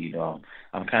can see,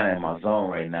 I'm kind of in my zone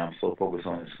right now. I'm so focused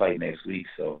on this fight next week.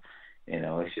 So,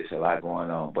 it's just a lot going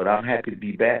on. But I'm happy to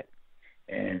be back.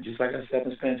 And just like I said, I've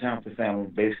been spending time with the family.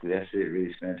 Basically, that's it,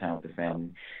 really spending time with the family.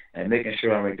 And making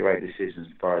sure I make the right decisions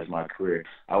as far as my career.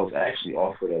 I was actually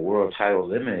offered a world title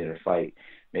eliminator fight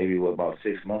maybe, about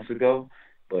 6 months ago.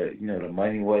 But, you know, the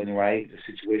money wasn't right, the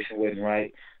situation wasn't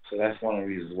right. So that's one of the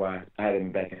reasons why I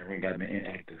haven't been back in the ring. I've been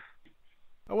inactive.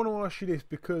 I want to ask you this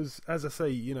because, as I say,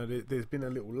 you know, there's been a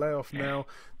little layoff now.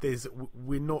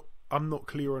 I'm not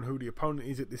clear on who the opponent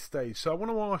is at this stage. So I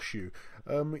want to ask you,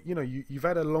 you know, you've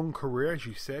had a long career, as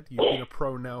you said. You've been a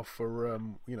pro now for,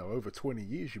 you know, over 20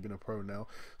 years you've been a pro now.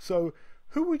 So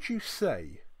who would you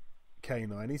say,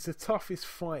 K9, is the toughest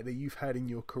fight that you've had in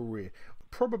your career?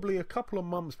 Probably a couple of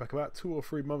months back, about 2 or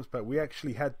 3 months back, we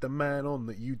actually had the man on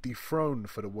that you dethroned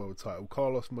for the world title,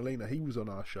 Carlos Molina. He was on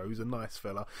our show. He's a nice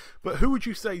fella. But who would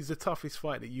you say is the toughest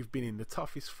fight that you've been in, the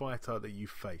toughest fighter that you've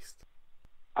faced?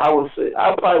 I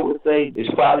probably would say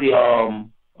it's probably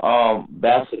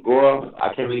Basagorov.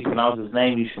 I can't really pronounce his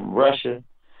name. He's from Russia,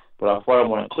 but I fought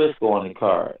him on Klitschko on the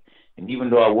card. And even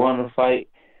though I won the fight,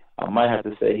 I might have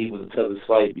to say he was the toughest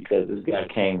fight because this guy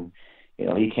came. You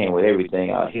know, he came with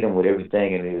everything. I hit him with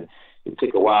everything, and it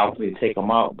took a while for me to take him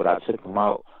out, but I took him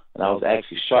out, and I was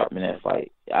actually sharp in that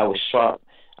fight. I was sharp.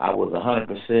 I was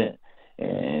 100%,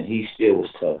 and he still was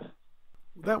tough.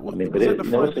 That was, I mean, but there's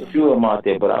a few of them out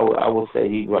there, but I would say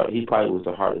he probably was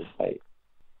the hardest fight.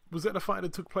 Was that the fight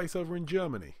that took place over in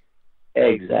Germany?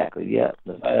 Exactly, yeah.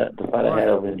 The fight I had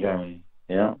over in Germany,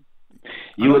 yeah.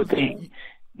 You would think...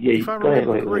 Yeah, if I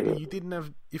remember correctly, you didn't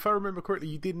have. If I remember correctly,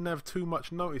 you didn't have too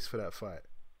much notice for that fight.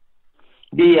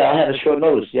 Yeah, I had a short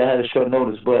notice.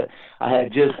 But I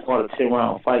had just fought a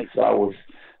 10-round fight, so I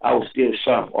was still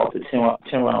sharp off the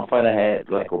 10-round fight I had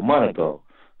like a month ago.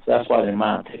 So that's why I didn't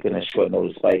mind taking a short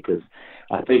notice fight, because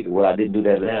I figured, well, I didn't do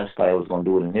that last fight, I was going to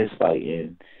do it in this fight,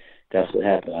 and that's what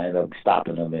happened. I ended up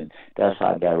stopping him, and that's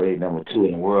how I got rated number 2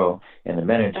 in the world in the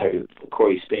mandatory for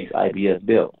Corey Spinks IBF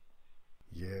belt.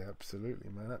 Yeah, absolutely,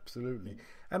 man, absolutely.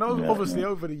 And obviously,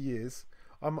 over the years,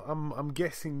 I'm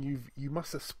guessing you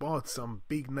must have sparred some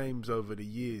big names over the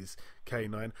years,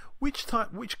 K9. Which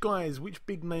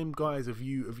big name guys have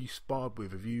you sparred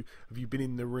with? Have you been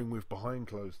in the ring with behind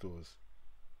closed doors?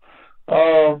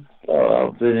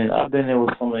 I've been there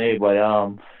with some of everybody.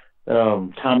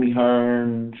 Tommy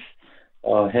Hearns,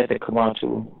 Hector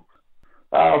Camacho.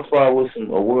 I sparred with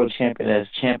a world champion that's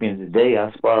champion today.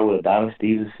 I sparred with Adonis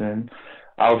Stevenson.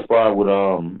 I was sparred with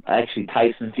actually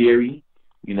Tyson Fury,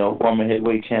 you know, former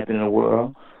heavyweight champion of the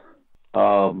world.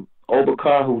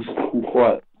 Obakar, who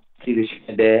fought Peter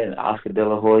Trinidad and Oscar De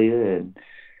La Hoya, and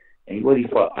he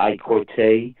fought Ike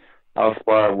Corte. I was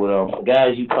sparred with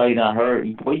guys you probably not heard,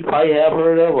 you probably have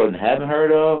heard of or haven't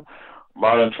heard of.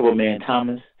 Marlon Troubleman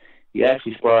Thomas. He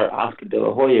actually sparred Oscar De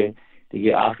La Hoya to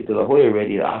get Oscar De La Hoya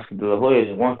ready. Oscar De La Hoya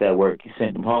didn't want that work. He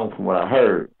sent him home, from what I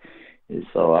heard. And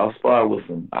so I'll spar with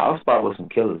some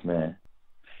killers, man.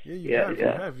 Yeah, you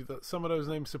have. Some of those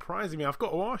names surprising me. I've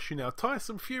got to ask you now,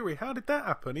 Tyson Fury, how did that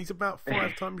happen? He's about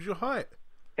 5 times your height.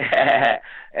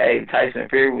 Hey, Tyson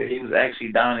Fury, he was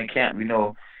actually down in camp. You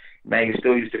know, Manny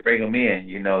still used to bring him in.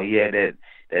 You know, he had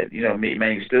that you know,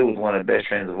 Manny still was one of the best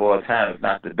trainers of all time, if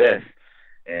not the best.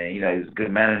 And, you know, he was a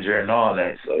good manager and all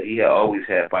that. So he always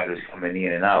had fighters coming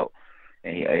in and out.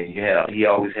 And he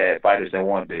always had fighters that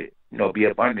wanted to, you know, be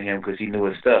up under him because he knew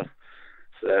his stuff.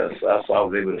 So that's why I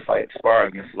was able to spar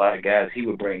against a lot of guys he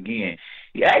would bring in.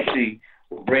 He actually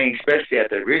would bring, especially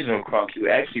at the original Crunk, he would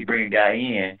actually bring a guy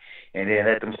in and then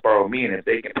let them spar with me. And if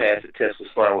they can pass the test with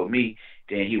spar with me,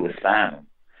 then he would sign them.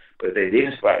 But if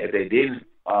they didn't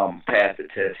pass the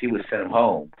test, he would send them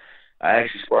home. I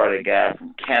actually sparred a guy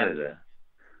from Canada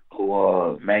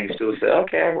who Maggie still said,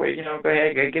 okay, well, you know, go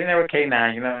ahead, get in there with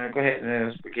K9, you know, go ahead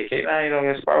and K9, you know,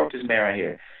 let's spar with this man right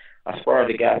here. I sparred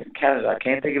the guy from Canada. I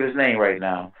can't think of his name right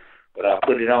now, but I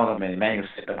put it on him and Emmanuel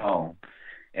sent him home.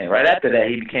 And right after that,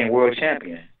 he became world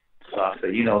champion. So I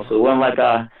said, you know, so it wasn't like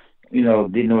I, you know,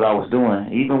 didn't know what I was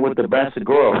doing. Even with the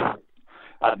Basagorov,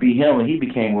 I beat him and he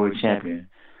became world champion.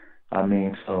 I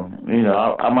mean, so, you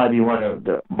know, I might be one of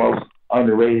the most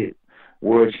underrated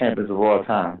world champions of all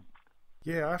time.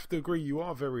 Yeah, I have to agree. You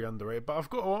are very underrated. But I've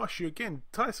got to ask you again.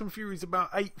 Tyson Fury's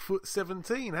about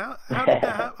 8'17". How did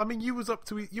that happen? I mean, you were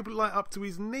like up to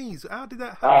his knees. How did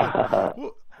that happen?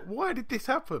 Why did this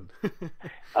happen?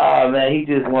 Man, he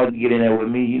just wanted to get in there with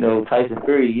me. You know, Tyson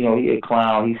Fury. You know, he a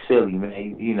clown. He's silly,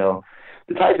 man. You know,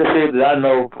 the Tyson Fury that I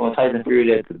know from Tyson Fury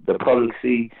that the public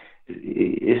see,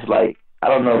 it's like, I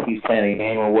don't know if he's playing a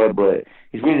game or what, but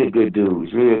he's really a good dude.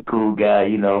 He's really a cool guy.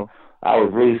 You know, I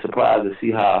was really surprised to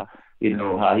see how he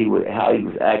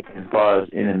was acting as far as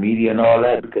in the media and all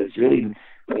that, because really,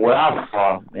 from what I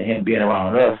saw and him being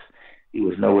around us, he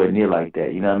was nowhere near like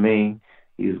that. You know what I mean?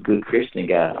 He was a good Christian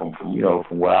guy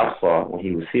from what I saw when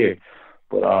he was here.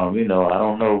 But you know, I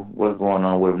don't know what's going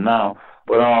on with him now.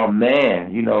 But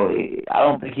man, you know, I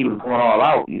don't think he was going all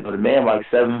out. You know, the man like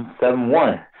 7'1",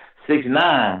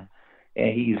 6'9",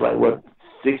 and he's like what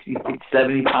 60,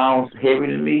 70 pounds heavier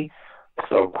than me.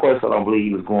 So of course I don't believe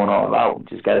he was going all out.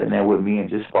 Just got in there with me and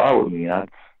just sparred with me. And I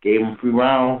gave him 3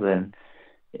 rounds, and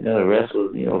you know the rest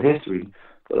was history.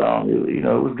 But it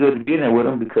was good to be in there with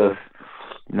him because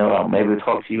I'm able to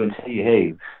talk to you and tell you,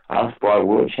 hey, I sparred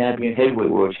world champion, heavyweight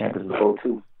world champions before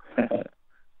too.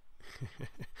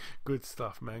 Good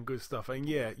stuff, man. Good stuff. And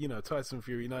yeah, Tyson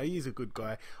Fury. He's a good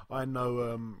guy. I know.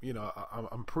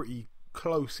 I'm pretty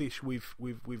close-ish with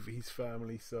his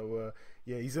family. So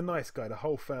yeah, he's a nice guy. The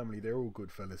whole family, they're all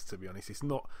good fellas. To be honest, it's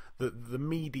not the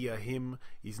media. Him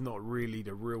is not really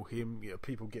the real him.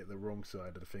 People get the wrong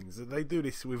side of the things. They do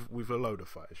this with a load of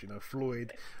fighters.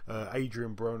 Floyd,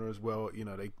 Adrian Broner as well.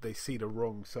 They see the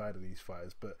wrong side of these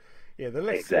fighters, but. Yeah, the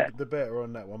less said, the better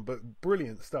on that one. But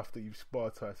brilliant stuff that you've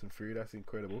sparred Tyson Fury. That's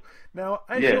incredible. Now,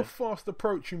 as you're fast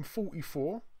approaching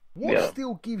 44, what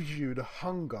still gives you the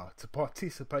hunger to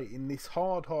participate in this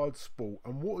hard sport?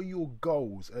 And what are your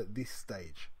goals at this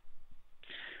stage?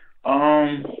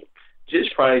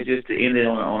 Just probably just to end it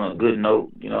on a good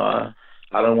note.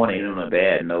 I don't want to end on a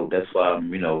bad note. That's why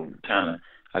I'm, kind of.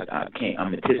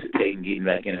 I'm anticipating getting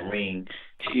back in the ring.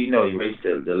 Erase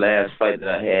the last fight that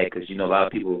I had because, a lot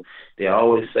of people, they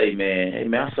always say, man, hey,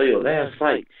 man, I saw your last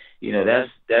fight.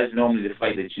 That's normally the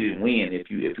fight that you didn't win if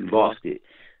you lost it.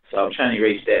 So I'm trying to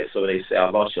erase that. So they say, I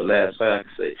lost your last fight.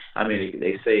 I can say,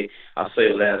 they say, I saw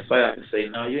your last fight. I can say,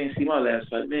 no, you ain't see my last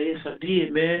fight. Man, yes, I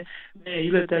did, man. Man,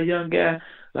 you let that young guy,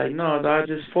 like, no, I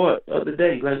just fought the other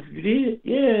day. Like, you did?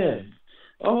 Yeah.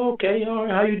 Oh, okay, all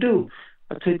right, how you do?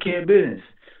 I took care of business.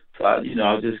 So, I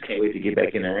just can't wait to get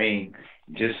back in the ring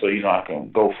just so, I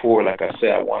can go forward. Like I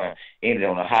said, I want to end it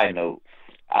on a high note.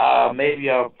 Maybe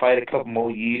I'll fight a couple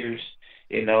more years,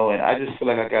 and I just feel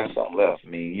like I got something left.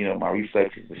 My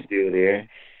reflexes are still there.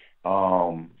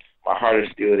 My heart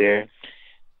is still there.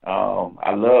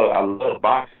 I love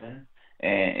boxing,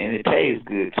 and it pays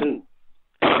good, too.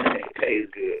 It pays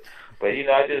good. But,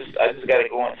 I just got to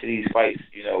go into these fights,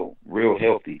 real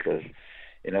healthy because,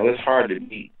 it's hard to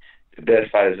beat the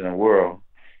best fighters in the world,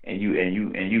 and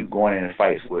you going into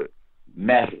fights with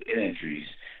massive injuries.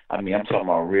 I'm talking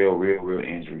about real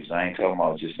injuries. I ain't talking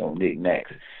about just no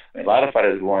knickknacks. A lot of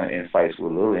fighters go in fights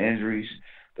with little injuries,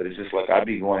 but it's just like I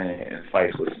be going in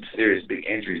fights with some serious big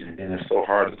injuries, and then it's so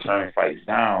hard to turn fights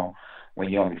down when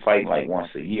you only fight like once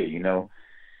a year,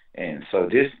 And so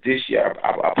this year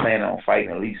I plan on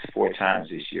fighting at least 4 times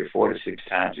this year, 4 to 6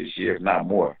 times this year, if not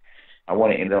more. I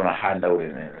want to end on a high note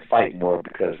and fight more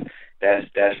because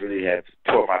that's really has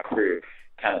tore my career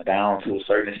kind of down to a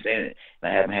certain extent,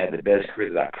 and I haven't had the best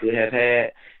career that I could have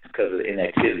had because of the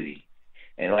inactivity.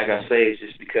 And like I say, it's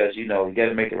just because, you got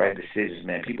to make the right decisions,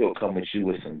 man. People will come with you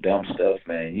with some dumb stuff,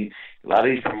 man. A lot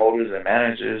of these promoters and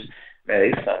managers, man,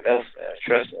 they something else, man.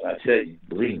 Trust me, I tell you,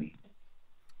 believe me.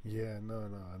 Yeah, no,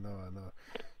 I know.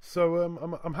 So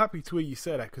I'm happy to hear you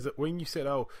say that because when you said,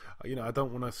 I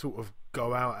don't want to sort of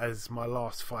go out as my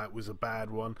last fight was a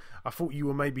bad one, I thought you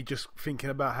were maybe just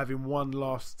thinking about having one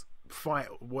last fight,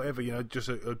 whatever, just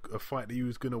a fight that you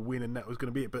was going to win and that was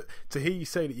going to be it. But to hear you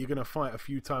say that you're going to fight a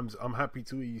few times, I'm happy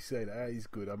to hear you say that. That is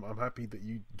good. I'm happy that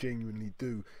you genuinely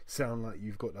do sound like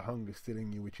you've got the hunger still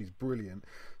in you, which is brilliant.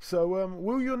 So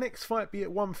will your next fight be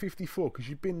at 154? Because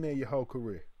you've been there your whole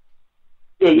career.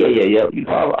 Yeah.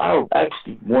 I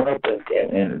actually went up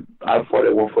and I fought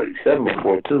at 147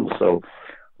 before too. So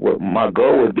what my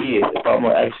goal would be is if I'm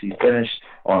gonna actually finish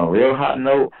on a real hot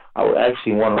note, I would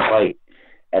actually want to fight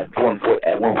at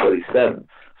 147.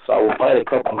 So I will fight a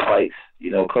couple of fights,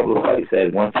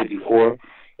 at 154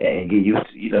 and get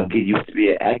used to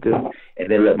being active, and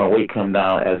then let my weight come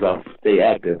down as I stay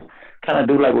active. Kind of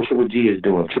do like what Triple G is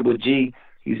doing. Triple G,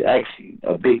 he's actually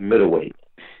a big middleweight.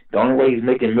 The only way he's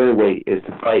making middleweight is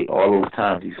to fight all those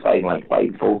times he's fighting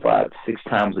 4, 5, 6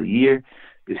 times a year.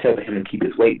 It's helping him to keep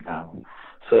his weight down.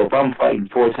 So if I'm fighting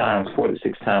 4 to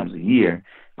 6 times a year,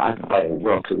 I can fight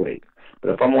welterweight.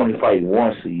 But if I'm only fighting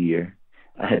once a year,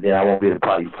 then I won't be able to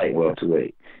probably fight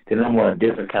welterweight. Then I'm on a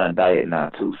different kind of diet now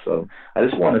too. So I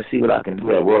just want to see what I can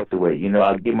do at welterweight.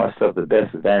 I give myself the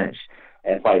best advantage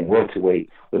at fighting welterweight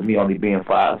with me only being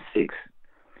 5'6"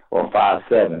 or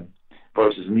 5'7".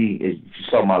 Versus me, as you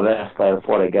saw my last fight, I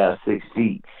fought a guy 6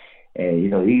 feet. And,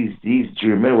 these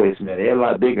junior middleweights, man, they're a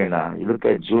lot bigger now. You look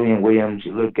at Julian Williams,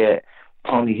 you look at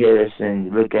Tony Harrison,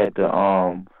 you look at the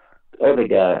other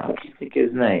guy, I can't think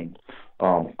his name.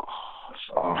 Hurd,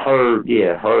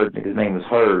 I think his name is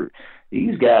Hurd.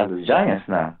 These guys are giants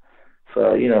now.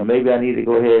 So, maybe I need to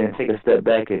go ahead and take a step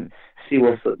back and see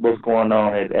what's going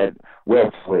on at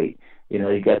welterweight. You know,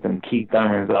 you got them Keith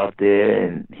Thurmans out there,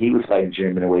 and he was fighting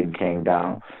Junior middleweight and came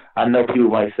down. I know people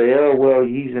might say, oh, well,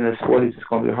 he's in a sport, it's just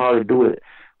going to be hard to do it.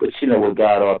 But, you know, with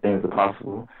God, all things are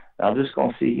possible. And I'm just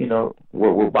going to see, you know,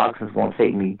 where boxing's going to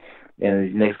take me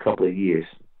in the next couple of years.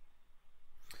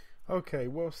 Okay,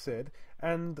 well said.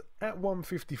 And at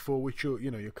 154, which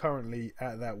you're currently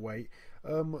at that weight,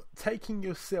 taking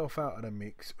yourself out of the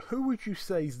mix, who would you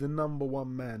say is the number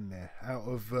one man there out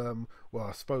of, well,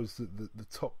 I suppose the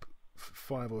top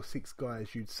 5 or 6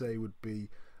 guys you'd say would be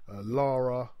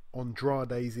Lara,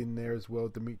 Andrade's in there as well,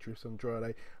 Demetrius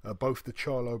Andrade, both the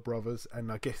Charlo brothers,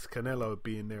 and I guess Canelo would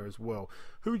be in there as well.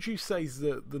 Who would you say is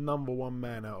the number one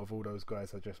man out of all those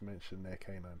guys I just mentioned there,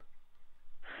 K9?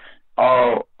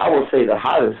 I would say the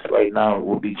hottest right now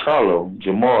would be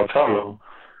Jamal Charlo.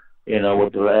 You know,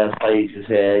 with the last fight he just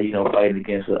had, you know, fighting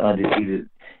against an undefeated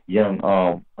young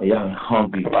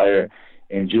hungry fighter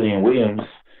in Julian Williams,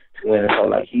 to win a fight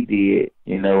like he did,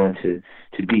 you know, and to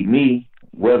beat me,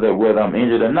 whether I'm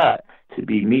injured or not, to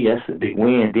beat me, that's a big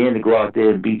win. Then to go out there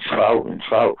and beat Trout,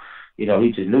 you know,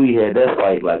 he just knew he had that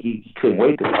fight. Like he couldn't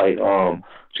wait to fight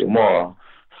Jamal.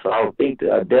 So I would think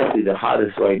that definitely the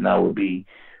hottest right now would be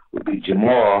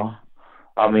Jamal.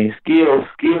 I mean, skill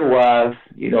wise,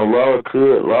 you know, Lara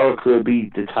could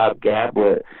be the top guy,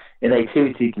 but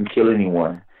inactivity can kill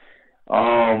anyone.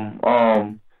 I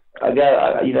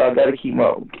gotta keep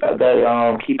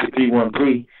it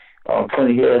 3-1-3.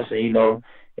 Tony Harrison, you know,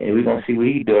 and we're gonna see what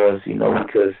he does, you know,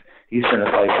 because he's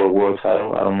gonna fight for a world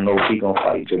title. I don't know if he's gonna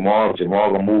fight Jamal.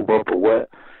 Jamal gonna move up or what.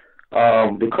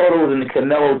 The Cottos and the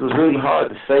Canelos was really hard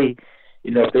to say.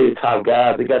 You know, if they're the top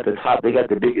guys, they got the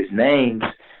biggest names,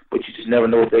 but you just never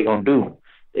know what they're gonna do.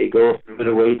 They go up to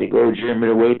middleweight, they go to junior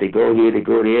middleweight, they go here, they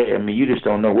go there. I mean, you just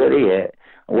don't know where they at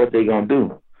and what they're gonna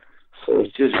do. So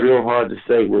it's just real hard to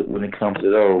say when it comes to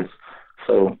those.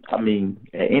 So I mean,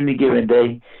 at any given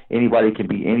day, anybody can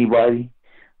beat anybody.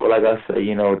 But like I say,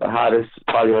 you know, the hottest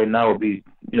probably right now would be,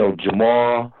 you know,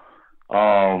 Jamal.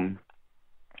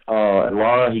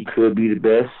 Lara, he could be the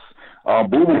best.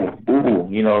 Boo Boo,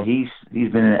 you know, he's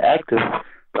been inactive,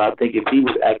 but I think if he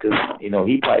was active, you know,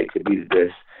 he probably could be the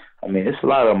best. I mean, it's a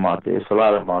lot of them out there. It's a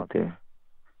lot of them.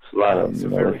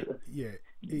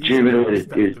 It's you a know,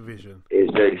 very, division. Is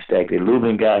very stacked. The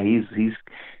Lubin guy, he's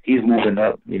moving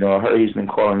up. You know, I heard he's been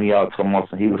calling me out so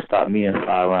much, and he would stop me in 5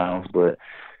 rounds. But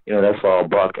you know, that's all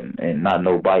bark and not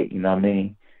no bite. You know what I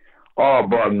mean? All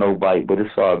bark, no bite, but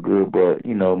it's all good. But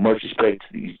you know, much respect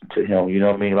to him. You know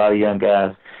what I mean? A lot of young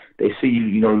guys, they see you,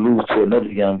 you know, lose to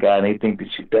another young guy, and they think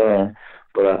that you're done.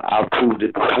 But I've proved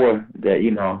it before that,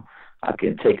 you know, I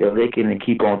can take a licking and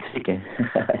keep on ticking.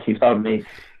 You know what I mean?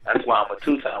 That's why I'm a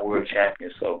 2-time world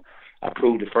champion. So I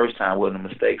proved the first time wasn't a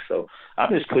mistake. So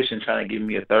I'm just pushing, trying to give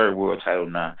me a 3rd world title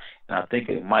now. And I think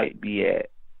it might be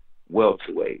at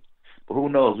welterweight. But who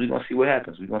knows? We're going to see what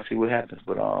happens. But,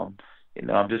 you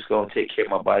know, I'm just going to take care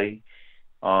of my body,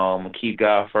 and keep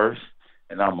God first.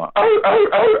 And I'm going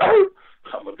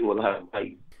to do a lot of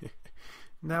fighting.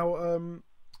 Now,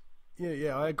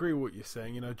 yeah, I agree with what you're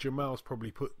saying. You know, Jamal's probably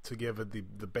put together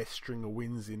the best string of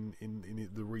wins in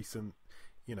the recent,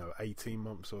 you know, 18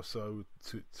 months or so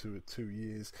to 2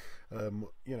 years. You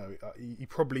know, he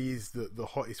probably is the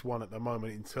hottest one at the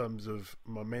moment in terms of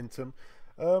momentum.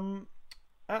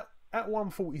 At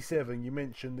 147, you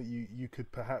mentioned that you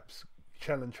could perhaps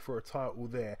challenge for a title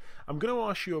there. I'm going to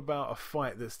ask you about a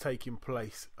fight that's taking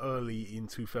place early in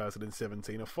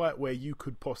 2017, a fight where you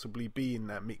could possibly be in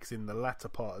that mix in the latter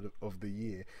part of the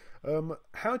year.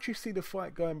 How do you see the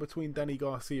fight going between Danny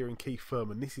Garcia and Keith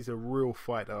Thurman? This is a real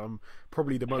fight.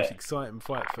 Probably the most exciting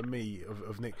fight for me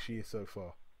of next year so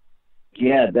far.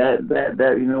 Yeah,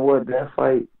 that you know what, that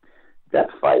fight,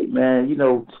 man, you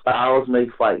know, styles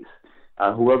make fights.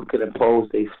 Whoever could impose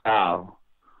their style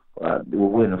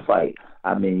will win the fight.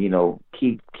 I mean, you know,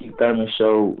 Keith Thurman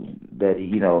showed that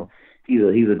he's a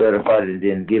better fighter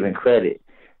than given credit.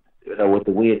 You know, with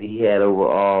the win he had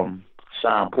over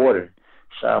Sean Porter.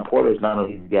 Sean Porter is not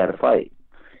only the guy to fight.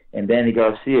 And Danny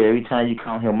Garcia, every time you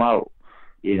count him out,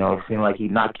 you know, it seems like he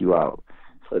knock you out.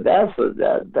 So that's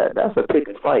a pick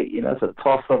and fight. You know, it's a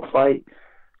toss up fight.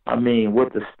 I mean,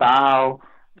 with the style,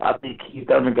 I think Keith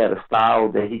Thurman got a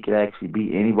style that he can actually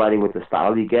beat anybody with the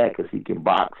style he got, because he can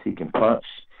box, he can punch.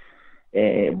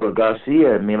 But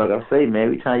Garcia, I mean, like I say, man,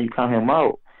 every time you count him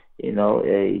out, you know,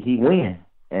 he win,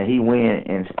 and he win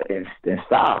in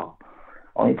style.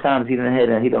 Only times he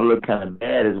don't look kind of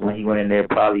bad is when he went in there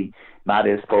probably not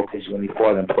as focused when he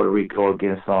fought in Puerto Rico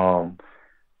against I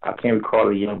can't recall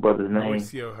the young brother's name.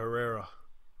 Mauricio Herrera.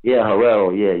 Yeah,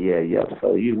 Herrera. Yeah.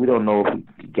 So we don't know if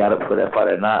he got up for that fight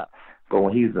or not. But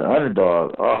when he's the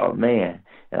underdog, oh man.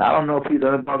 And I don't know if he's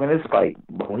the underdog in this fight,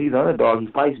 but when he's the underdog, he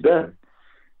fights better.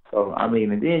 So I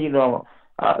mean, and then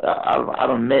I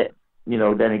don't met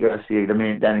Danny Garcia. I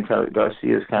mean, Danny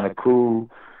Garcia is kind of cool,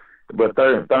 but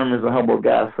Thurman's a humble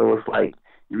guy, so it's like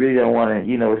you really don't want to.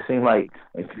 It seems like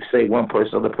if you say one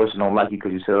person, other person don't like you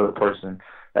because you say other person.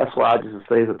 That's why I just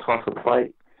say it's a toss-up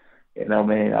fight.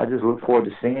 Man, I just look forward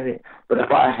to seeing it. But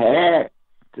if I had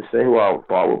to say who I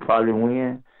thought would probably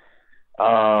win,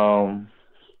 I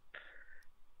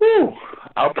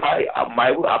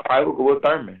probably would go with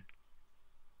Thurman.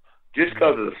 Just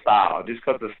because of the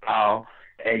style.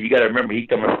 And you got to remember, he's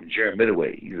coming from junior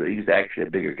middleweight. He's actually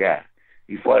a bigger guy.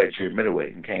 He fought at junior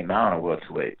middleweight and came down to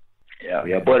welterweight.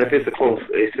 Yeah. But if it's a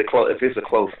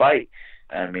close fight,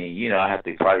 I mean, I have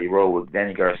to probably roll with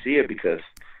Danny Garcia because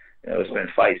there's been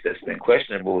fights that's been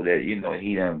questionable that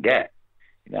he done got.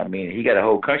 I mean, he got a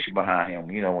whole country behind him.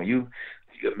 When you're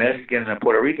Mexican and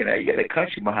Puerto Rican, you got a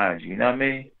country behind you. You know what I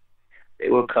mean? They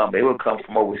will come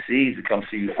from overseas to come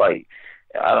see you fight.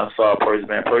 I done saw a person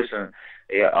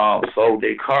sold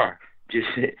their car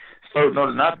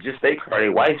not just their car,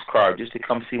 their wife's car, just to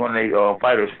come see one of their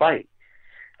fighters fight.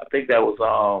 I think that was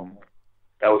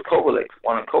Kovalev,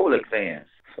 one of Kovalev fans.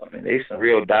 So I mean, they some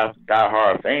real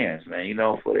die-hard fans, man.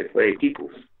 For their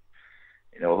peoples.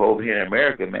 Over here in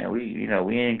America, man, we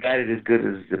ain't got it as good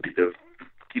as the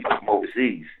people from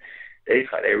overseas. They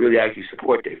really actually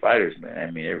support their fighters, man.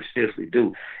 I mean, they seriously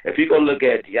do. If you go look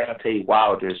at Deontay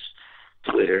Wilder's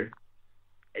Twitter,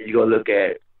 and you go look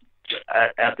at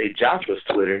Anthony Joshua's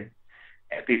Twitter,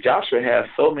 Anthony Joshua has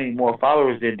so many more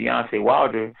followers than Deontay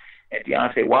Wilder, and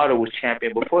Deontay Wilder was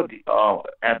champion before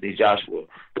Anthony Joshua.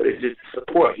 But it's just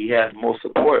support. He has more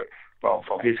support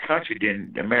from his country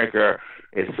than America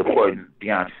is supporting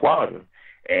Deontay Wilder.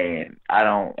 And I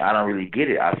don't really get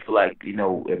it. I feel like,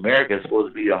 America is supposed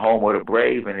to be the home of the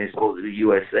brave, and it's supposed to be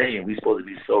USA, and we're supposed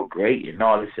to be so great and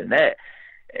all this and that.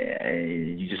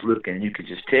 And you just look and you can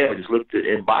just tell. Just look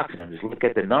in boxing. Just look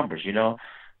at the numbers.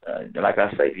 Like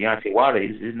I say, Deontay Wilder,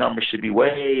 his numbers should be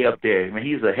way up there. I mean,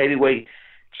 he's a heavyweight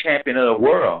champion of the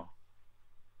world,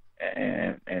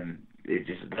 and it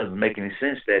just doesn't make any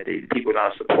sense that people are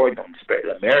not supporting him.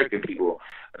 Especially American people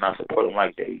are not supporting him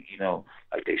like they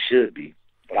should be.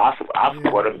 But I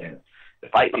support him, and the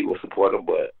fight people support him.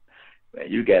 But man,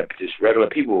 you got just regular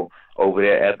people over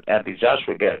there. Anthony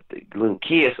Joshua got the little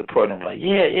kids supporting him. Like,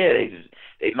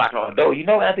 they knocking on the door.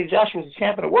 Anthony Joshua's the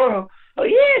champion of the world. Oh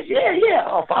yeah.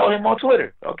 I'll follow him on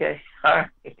Twitter. Okay, all right.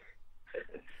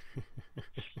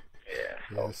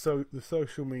 Yeah, so the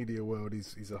social media world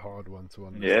is a hard one to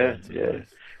understand.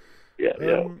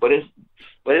 Yeah. But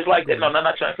it's like that. No, I'm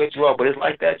not trying to cut you off, but it's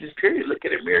like that. Just period. Look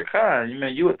at Amir Khan.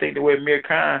 You would think the way Amir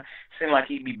Khan seemed like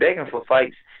he'd be begging for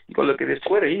fights. You go look at his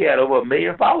Twitter. He had over 1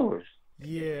 million followers.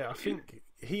 Yeah, I think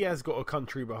he has got a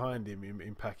country behind him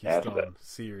in Pakistan.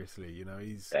 Seriously,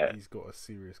 he's got a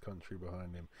serious country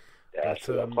behind him. That's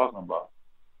what I'm talking about.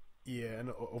 Yeah,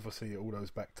 and obviously all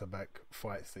those back-to-back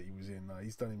fights that he was in,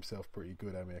 he's done himself pretty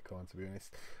good, Amir Khan, to be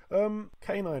honest.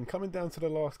 K9, coming down to the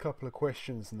last couple of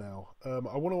questions now.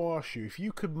 I want to ask you, if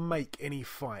you could make any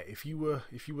fight, if you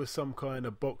were some kind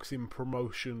of boxing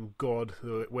promotion god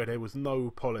where there was no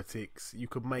politics, you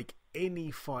could make any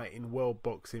fight in world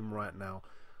boxing right now.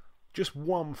 Just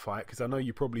one fight, because I know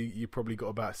you probably got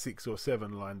about 6 or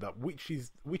 7 lined up. Which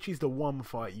is the one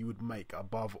fight you would make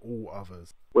above all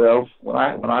others? Well, when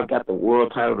I got the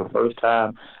world title the first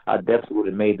time, I definitely would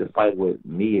have made the fight with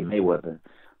me and Mayweather,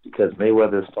 because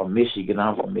Mayweather's from Michigan.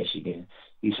 I'm from Michigan.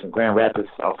 He's from Grand Rapids.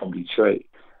 I'm from Detroit,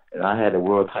 and I had the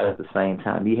world title at the same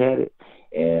time he had it,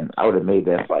 and I would have made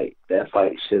that fight. That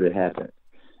fight should have happened.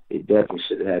 It definitely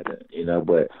should have happened,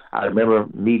 But I remember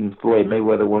meeting Floyd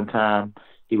Mayweather one time.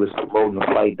 He was promoting a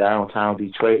fight downtown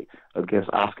Detroit against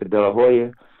Oscar De La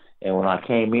Hoya. And when I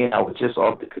came in, I was just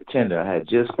off The Contender. I had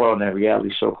just fought on that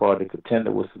reality show called The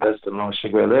Contender with Sylvester Stallone,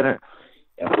 Sugar Ray Leonard.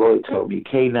 And Floyd told me,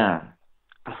 K9,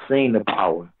 I seen the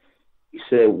power. He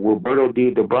said, Roberto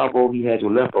did the Bravo, he had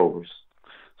your leftovers.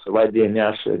 So right there and there,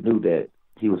 I should have knew that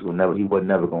he wasn't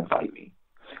never going to fight me.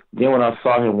 Then when I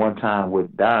saw him one time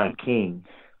with Don King,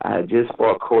 I had just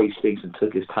fought Corey Spinks and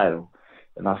took his title.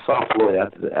 And I saw Floyd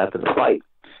after the fight.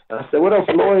 And I said, what up,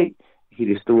 Floyd? He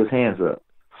just threw his hands up.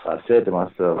 So I said to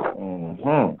myself,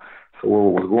 So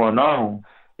what was going on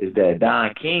is that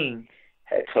Don King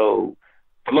had told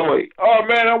Floyd, oh,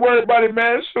 man, don't worry about it,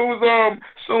 man. As soon as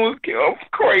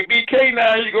Corey beat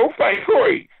K9, you go fight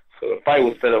Corey. So the fight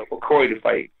was set up for Corey to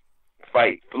fight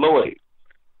Floyd.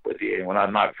 But then when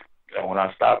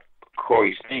I stopped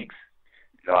Corey Spinks,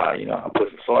 I put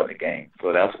some salt in the game.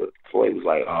 So that's what Floyd was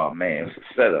like, oh, man, it's a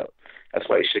setup. That's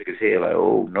why he shook his head like,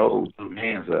 oh no, threw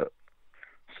hands up.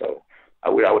 So I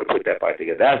would have put that fight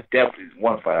together. That's definitely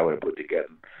one fight I would have put together.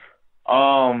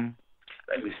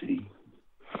 Let me see.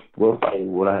 What fight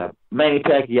would I have? Manny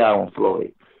Pacquiao and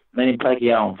Floyd. Manny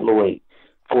Pacquiao and Floyd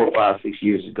 4, 5, 6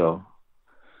 years ago.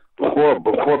 Before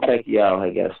Pacquiao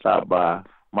had got stopped by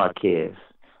Marquez.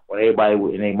 When everybody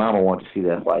and their mama wanted to see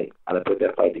that fight, I'd have put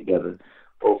that fight together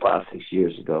 4, 5, 6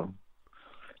 years ago.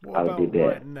 What about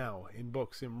right now, in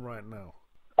boxing right now?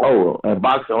 Oh, in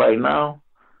boxing right now?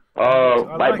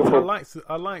 I liked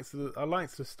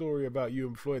the story about you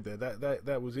and Floyd there.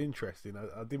 That was interesting.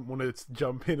 I didn't want to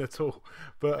jump in at all,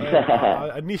 but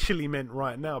I initially meant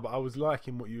right now. But I was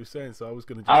liking what you were saying, so I was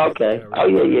going to. Okay. Oh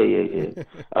yeah.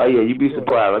 Oh yeah. You'd be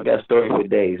surprised. I got stories for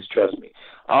days. Trust me.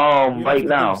 Right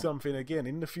now. Do something again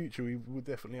in the future. We will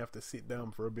definitely have to sit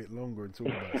down for a bit longer and talk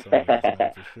about something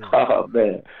for sure. Oh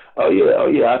man. Oh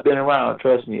yeah. I've been around.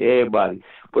 Trust me, everybody.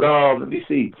 But let me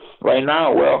see. Right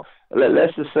now, well.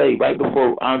 Let's just say right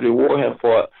before Andre Ward had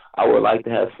fought, I would like to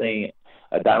have seen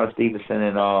Adonis Stevenson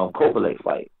and Kovalev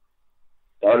fight.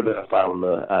 That would have been a fight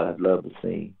I'd have loved to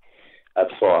see.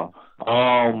 That's far.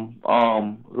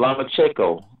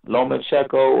 Lomachenko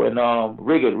and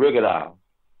Rigondeaux.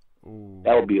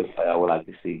 That would be a fight I would like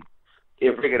to see.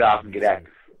 If Rigondeaux can get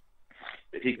active.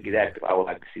 If he can get active, I would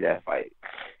like to see that fight.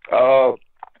 I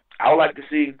would like to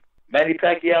see Manny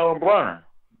Pacquiao and Bronner.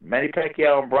 Manny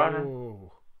Pacquiao and Bronner.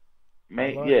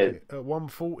 At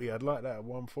 140, I'd like that at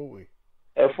 140.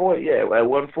 At 40, yeah, at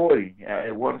 140,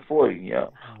 at 140, yeah.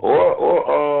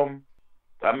 Or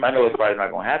I know it's probably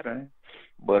not gonna happen,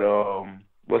 but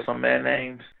what's some man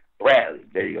names? Bradley.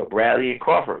 There you go, Bradley and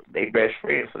Crawford. They best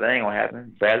friends, so that ain't gonna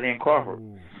happen. Bradley and Crawford,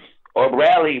 or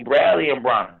Bradley and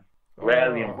Bronner.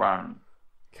 Bradley and Bronner.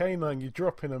 K9, you're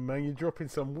dropping them, man. You're dropping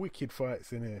some wicked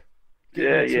fights in here.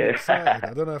 Yeah. Excited.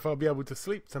 I don't know if I'll be able to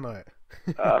sleep tonight.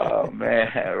 Oh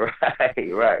man,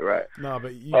 right. No,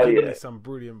 but you give me some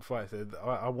brilliant fights.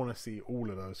 I want to see all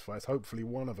of those fights. Hopefully,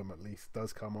 one of them at least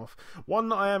does come off. One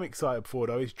that I am excited for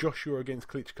though is Joshua against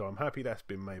Klitschko. I'm happy that's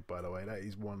been made. By the way, that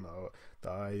is one that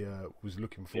I was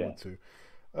looking forward to.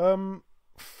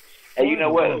 Hey, you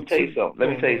know what? Let me tell you something.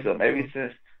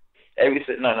 Ever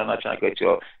since no, I'm not trying to cut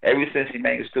you off. Ever since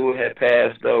Emmanuel Stewart had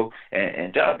passed, though,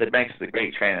 and Jonathan Banks is a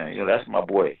great trainer. You know, that's my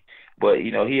boy. But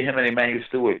you know, him and Emmanuel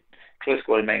Stewart,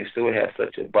 Klitschko and Emmanuel Stewart have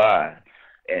such a bond.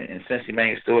 And since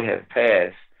Emmanuel Stewart has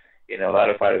passed, you know, a lot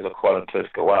of fighters are calling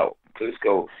Klitschko out.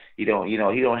 Klitschko, it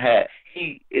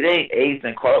ain't age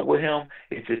and caught up with him.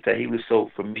 It's just that he was so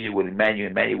familiar with Emmanuel.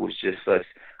 Emmanuel was just such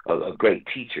a great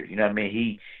teacher. You know what I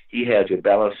mean? He had your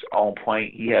balance on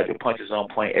point. He had your punches on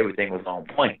point. Everything was on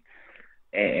point.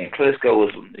 And Klitschko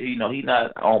was, you know, he's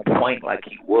not on point like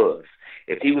he was.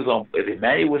 If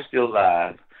Emmanuel was still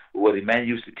alive, what Emmanuel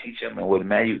used to teach him, and what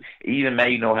Emmanuel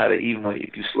know how to, even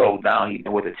if you slow down, he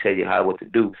know what to tell you, what to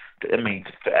do. To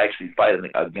actually fight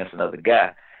against another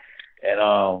guy. And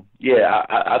I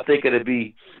think it'd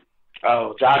be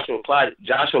Anthony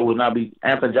Joshua would not be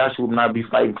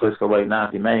fighting Klitschko right now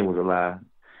if Emmanuel was alive.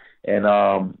 And,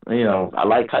 you know, I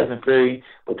like Tyson Fury,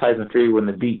 but Tyson Fury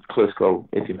wouldn't have beat Klitschko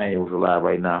if Emmanuel was alive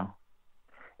right now.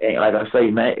 And like I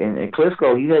say, man, and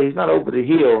Klitschko, he's not over the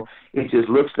hill. It just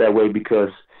looks that way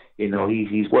because, you know,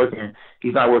 he's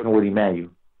not working with Emmanuel.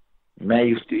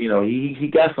 Emmanuel, you know, he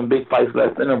got some big fights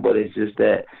left in him, but it's just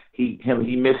that he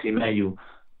missed Emmanuel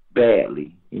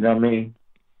badly. You know what I mean?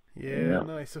 Yeah,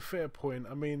 no, it's a fair point.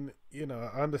 I mean, you know,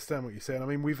 I understand what you're saying. I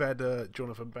mean, we've had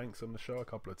Jonathan Banks on the show a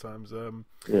couple of times. You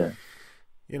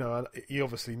know, he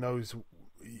obviously knows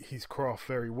his craft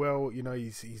very well. You know,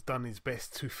 he's done his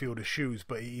best to fill the shoes,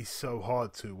 but it is so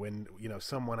hard to when, you know,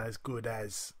 someone as good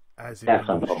as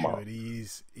Emmanuel should.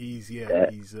 He's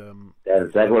that's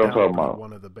exactly what I'm talking about.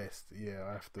 One of the best. Yeah,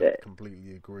 I have to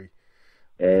completely agree.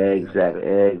 Exactly.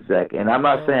 And I'm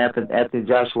not saying Anthony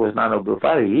Joshua is not a good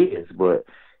fighter. He is, but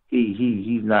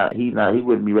he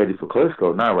wouldn't be ready for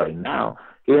Klitschko, not right now.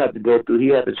 He had to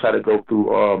try to go through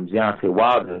Deontay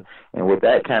Wilder, and with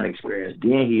that kind of experience,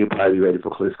 then he'd probably be ready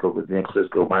for Klitschko, but then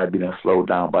Klitschko might have been slowed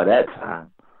down by that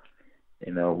time.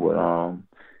 You know, but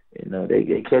you know, they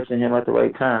get catching him at the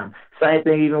right time. Same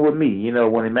thing even with me. You know,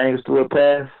 when Emmanuel Stewart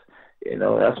passed, you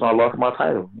know, that's when I lost my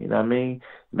title. You know what I mean?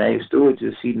 Emmanuel Stewart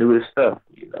he knew his stuff.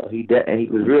 You know, he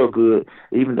was real good,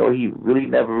 even though he really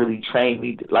never really trained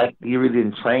me. Like, he really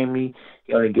didn't train me.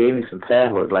 He only gave me some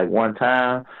pad work like one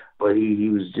time, but he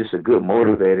was just a good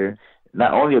motivator.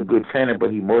 Not only a good trainer,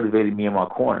 but he motivated me in my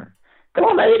corner. Come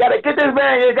on, man, you gotta get this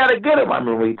man. You gotta get him. I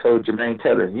remember he told Jermaine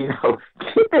Taylor, you know,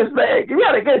 get this man. You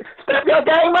gotta step your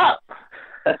game up.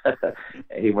 And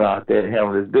he went out there and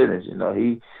handled his business. You know,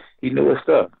 he he knew his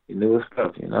stuff. He knew his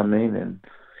stuff. You know what I mean? And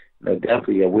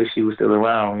definitely, I wish he was still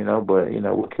around. But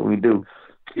what can we do?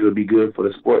 It would be good for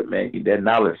the sport, man. That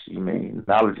knowledge.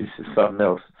 Knowledge is just something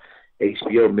else.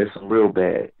 HBO missed him real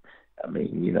bad.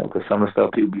 Because some of the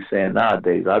stuff people be saying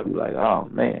nowadays, I'd be like, oh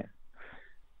man.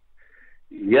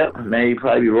 Yep, man, he'd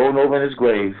probably be rolling over in his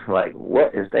grave. Like,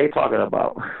 what is they talking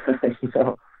about?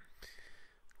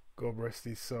 God rest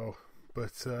his soul.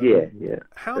 But yeah.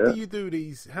 How do you do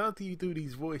these? How do you do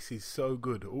these voices so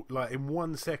good? Like in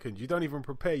 1 second, you don't even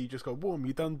prepare. You just go, boom,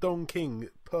 you done Don King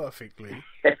perfectly.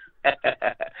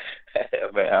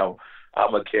 Man,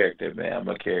 I'm a character, man. I'm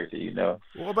a character.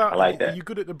 What about? I like that. Are you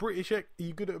good at the British? Are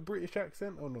you good at a British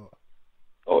accent or not?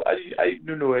 Oh, I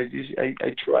don't know. I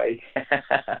try.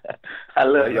 I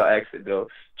love your accent though.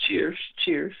 Cheers.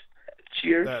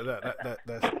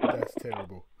 That's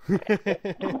terrible.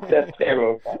 That's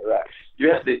terrible.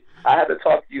 I had to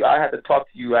talk to you. I had to talk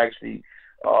to you actually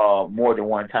more than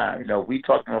one time. We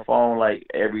talked on the phone like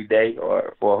every day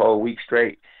or for a whole week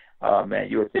straight. Man,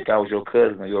 you would think I was your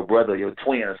cousin or your brother, or your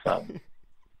twin or something.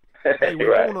 Hey,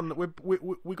 we're right. born on.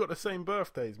 We got the same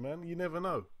birthdays, man. You never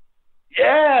know.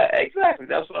 Yeah, exactly.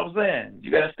 That's what I'm saying. You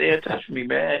gotta stay in touch with me,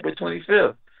 man. April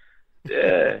 25th.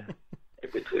 Yeah,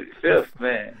 April 25th,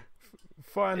 man.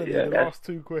 Finally, the last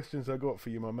two questions I got for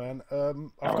you, my man.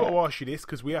 I've got to ask you this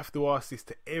because we have to ask this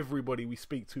to everybody we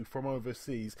speak to from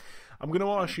overseas. I'm going to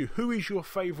ask you, who is your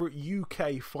favourite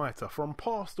UK fighter from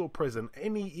past or present,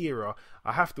 any era?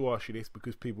 I have to ask you this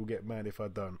because people get mad if I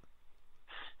don't.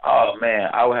 Oh man,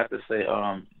 I would have to say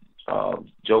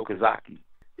Joe Kazaki.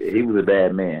 Yeah, he was a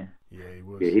bad man. Yeah, he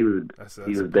was. Yeah, he was.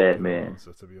 He was a bad man.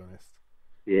 Answer, to be honest.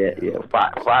 Yeah.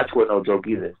 Foch wasn't no joke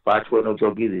either.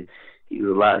 He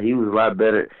was a lot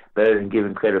better than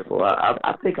given credit for.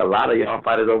 I think a lot of young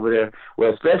fighters over there,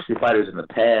 well, especially fighters in the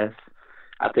past,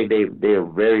 I think they are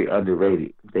very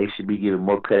underrated. They should be given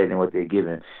more credit than what they're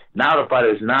given. Now the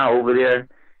fighters now over there,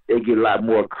 they get a lot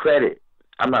more credit.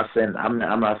 I'm not saying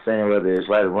whether it's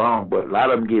right or wrong, but a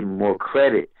lot of them get more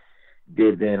credit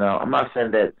than I'm not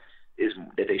saying that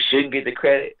they shouldn't get the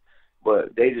credit,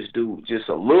 but they just do just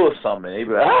a little something. They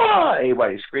be like,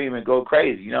 everybody scream and go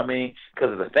crazy, you know what I mean?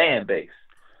 Because of the fan base.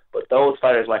 But those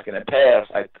fighters like in the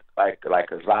past, like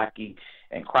Kazaki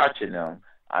and Crotch and them,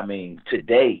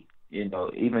 today,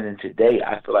 even in today,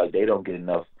 I feel like they don't get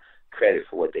enough credit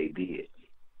for what they did.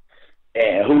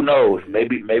 And who knows?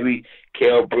 Maybe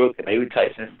Kell Brook and maybe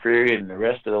Tyson Fury and the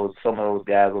rest of some of those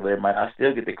guys over there might not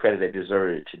still get the credit they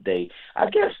deserve it today. I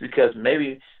guess because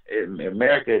maybe in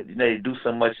America, they do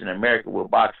so much in America with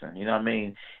boxing. You know what I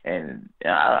mean? And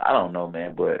I don't know,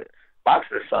 man. But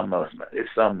boxing is something else, man.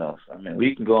 It's something else.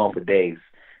 We can go on for days.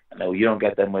 I know you don't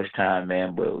got that much time,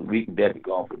 man, but we can definitely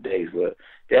go on for days. But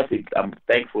definitely, I'm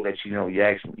thankful that you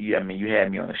asked me. You had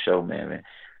me on the show, man.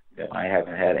 I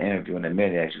haven't had an interview in a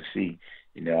minute, as you see.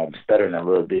 I'm stuttering a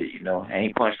little bit, I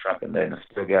ain't punch drunk or nothing. I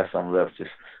still got some left just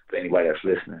for anybody that's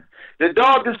listening. The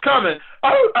dog is coming.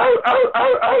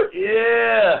 Oh,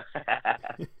 yeah.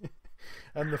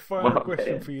 And the final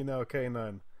question for you now,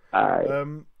 K9. All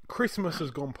right. Christmas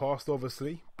has gone past,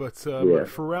 obviously, but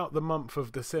throughout the month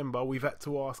of December, we've had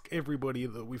to ask everybody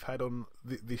that we've had on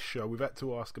this show, we've had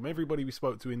to ask them, everybody we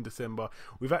spoke to in December,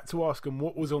 we've had to ask them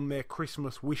what was on their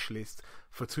Christmas wish list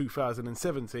for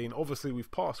 2017. Obviously, we've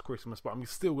passed Christmas, but I'm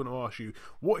still going to ask you,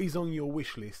 what is on your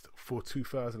wish list for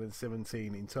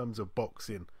 2017 in terms of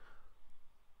boxing?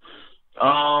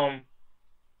 Man,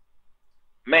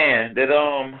 that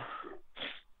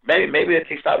Maybe if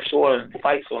they stop showing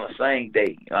fights on the same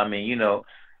day. I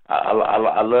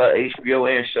love HBO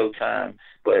and Showtime,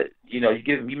 but you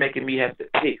making me have to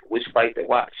pick which fight to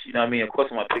watch. You know what I mean? Of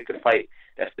course, I'm gonna pick the fight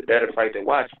that's the better fight to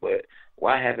watch, but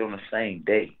why have it on the same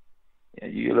day?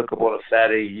 You look up on a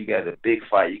Saturday, you got a big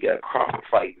fight, you got a Crawford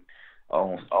fight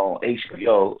on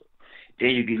HBO. Then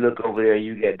you can look over there,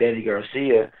 you got Danny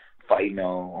Garcia fighting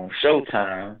on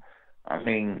Showtime.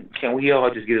 Can we all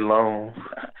just get along?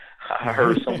 I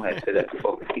heard someone say that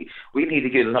before. We need to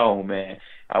get along, man.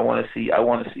 I want to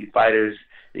see fighters.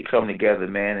 They come together,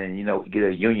 man, and we get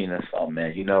a union or something,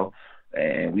 man.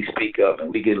 And we speak up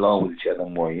and we get along with each other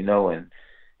more, and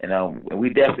we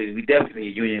definitely need a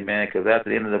union, man. Because after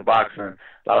the end of the boxing, a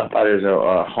lot of fighters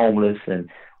are homeless, and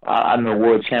I know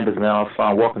world champions, man. I saw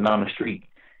them walking down the street,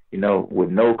 with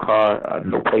no car,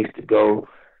 no place to go.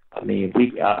 I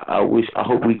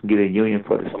hope we can get a union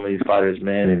for some of these fighters,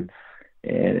 man, and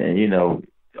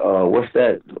what's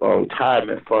that?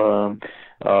 Retirement fund,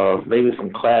 maybe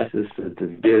some classes to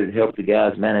build and help the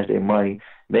guys manage their money.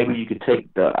 Maybe you could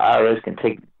the IRS can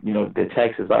take, the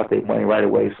taxes off their money right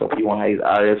away, so people won't have these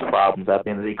IRS problems at the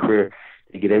end of their career.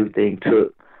 They get everything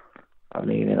took. I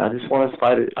mean, and I just want us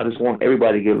fight it. I just want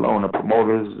everybody to get along, the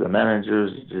promoters, the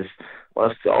managers, just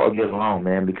us to all get along,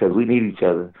 man, because we need each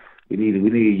other. We need a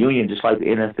union just like the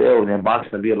NFL, and then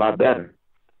boxing will be a lot better.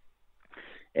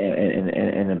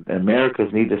 And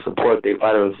Americans need to support their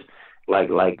fighters like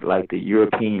the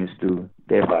Europeans do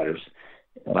their fighters.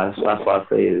 And that's why I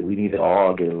say we need to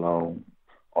all get along,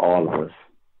 all of us.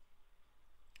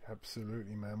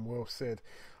 Absolutely, man. Well said.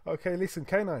 Okay, listen,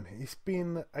 K9, it's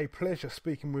been a pleasure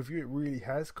speaking with you. It really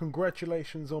has.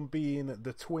 Congratulations on being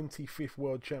the 25th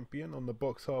world champion on the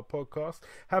Boxhard podcast.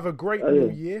 Have a great new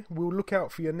year. We'll look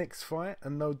out for your next fight,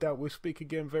 and no doubt we'll speak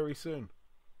again very soon.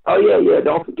 Oh, yeah.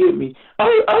 Don't forget me.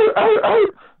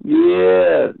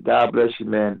 Yeah. God bless you,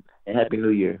 man. And Happy New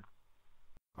Year.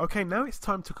 Okay, now it's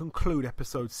time to conclude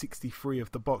episode 63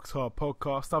 of the Boxhard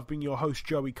podcast. I've been your host,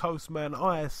 Joey Coastman.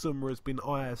 Ayaz Sumra has been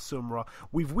Ayaz Sumra.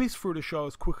 We've whizzed through the show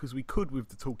as quick as we could with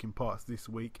the talking parts this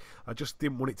week. I just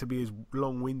didn't want it to be as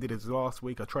long-winded as last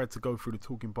week. I tried to go through the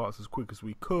talking parts as quick as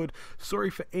we could.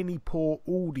 Sorry for any poor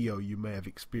audio you may have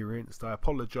experienced. I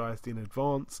apologised in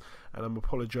advance, and I'm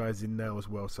apologising now as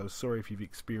well. So sorry if you've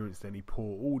experienced any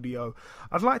poor audio.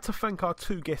 I'd like to thank our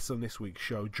two guests on this week's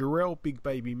show, Jarrell Big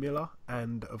Baby Miller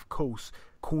and, of course,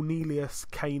 Cornelius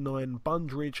K9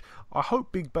 Bundrage. I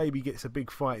hope Big Baby gets a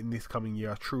big fight in this coming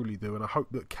year. I truly do, and I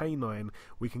hope that K9,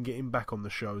 we can get him back on the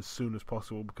show as soon as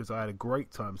possible, because I had a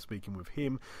great time speaking with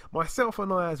him. Myself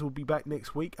and Ayaz will be back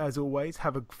next week. As always,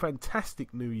 have a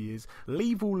fantastic New Year's.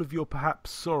 Leave all of your perhaps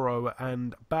sorrow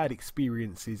and bad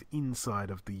experiences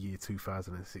inside of the year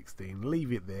 2016.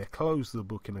 Leave it there. Close the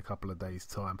book in a couple of days'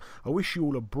 time. I wish you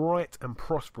all a bright and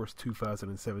prosperous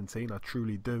 2017. I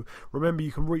truly do. Remember,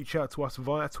 you can reach out to us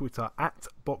via Twitter at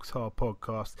Boxhard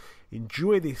Podcast.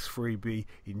 Enjoy this freebie,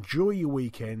 enjoy your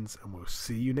weekends, and we'll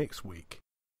see you next week.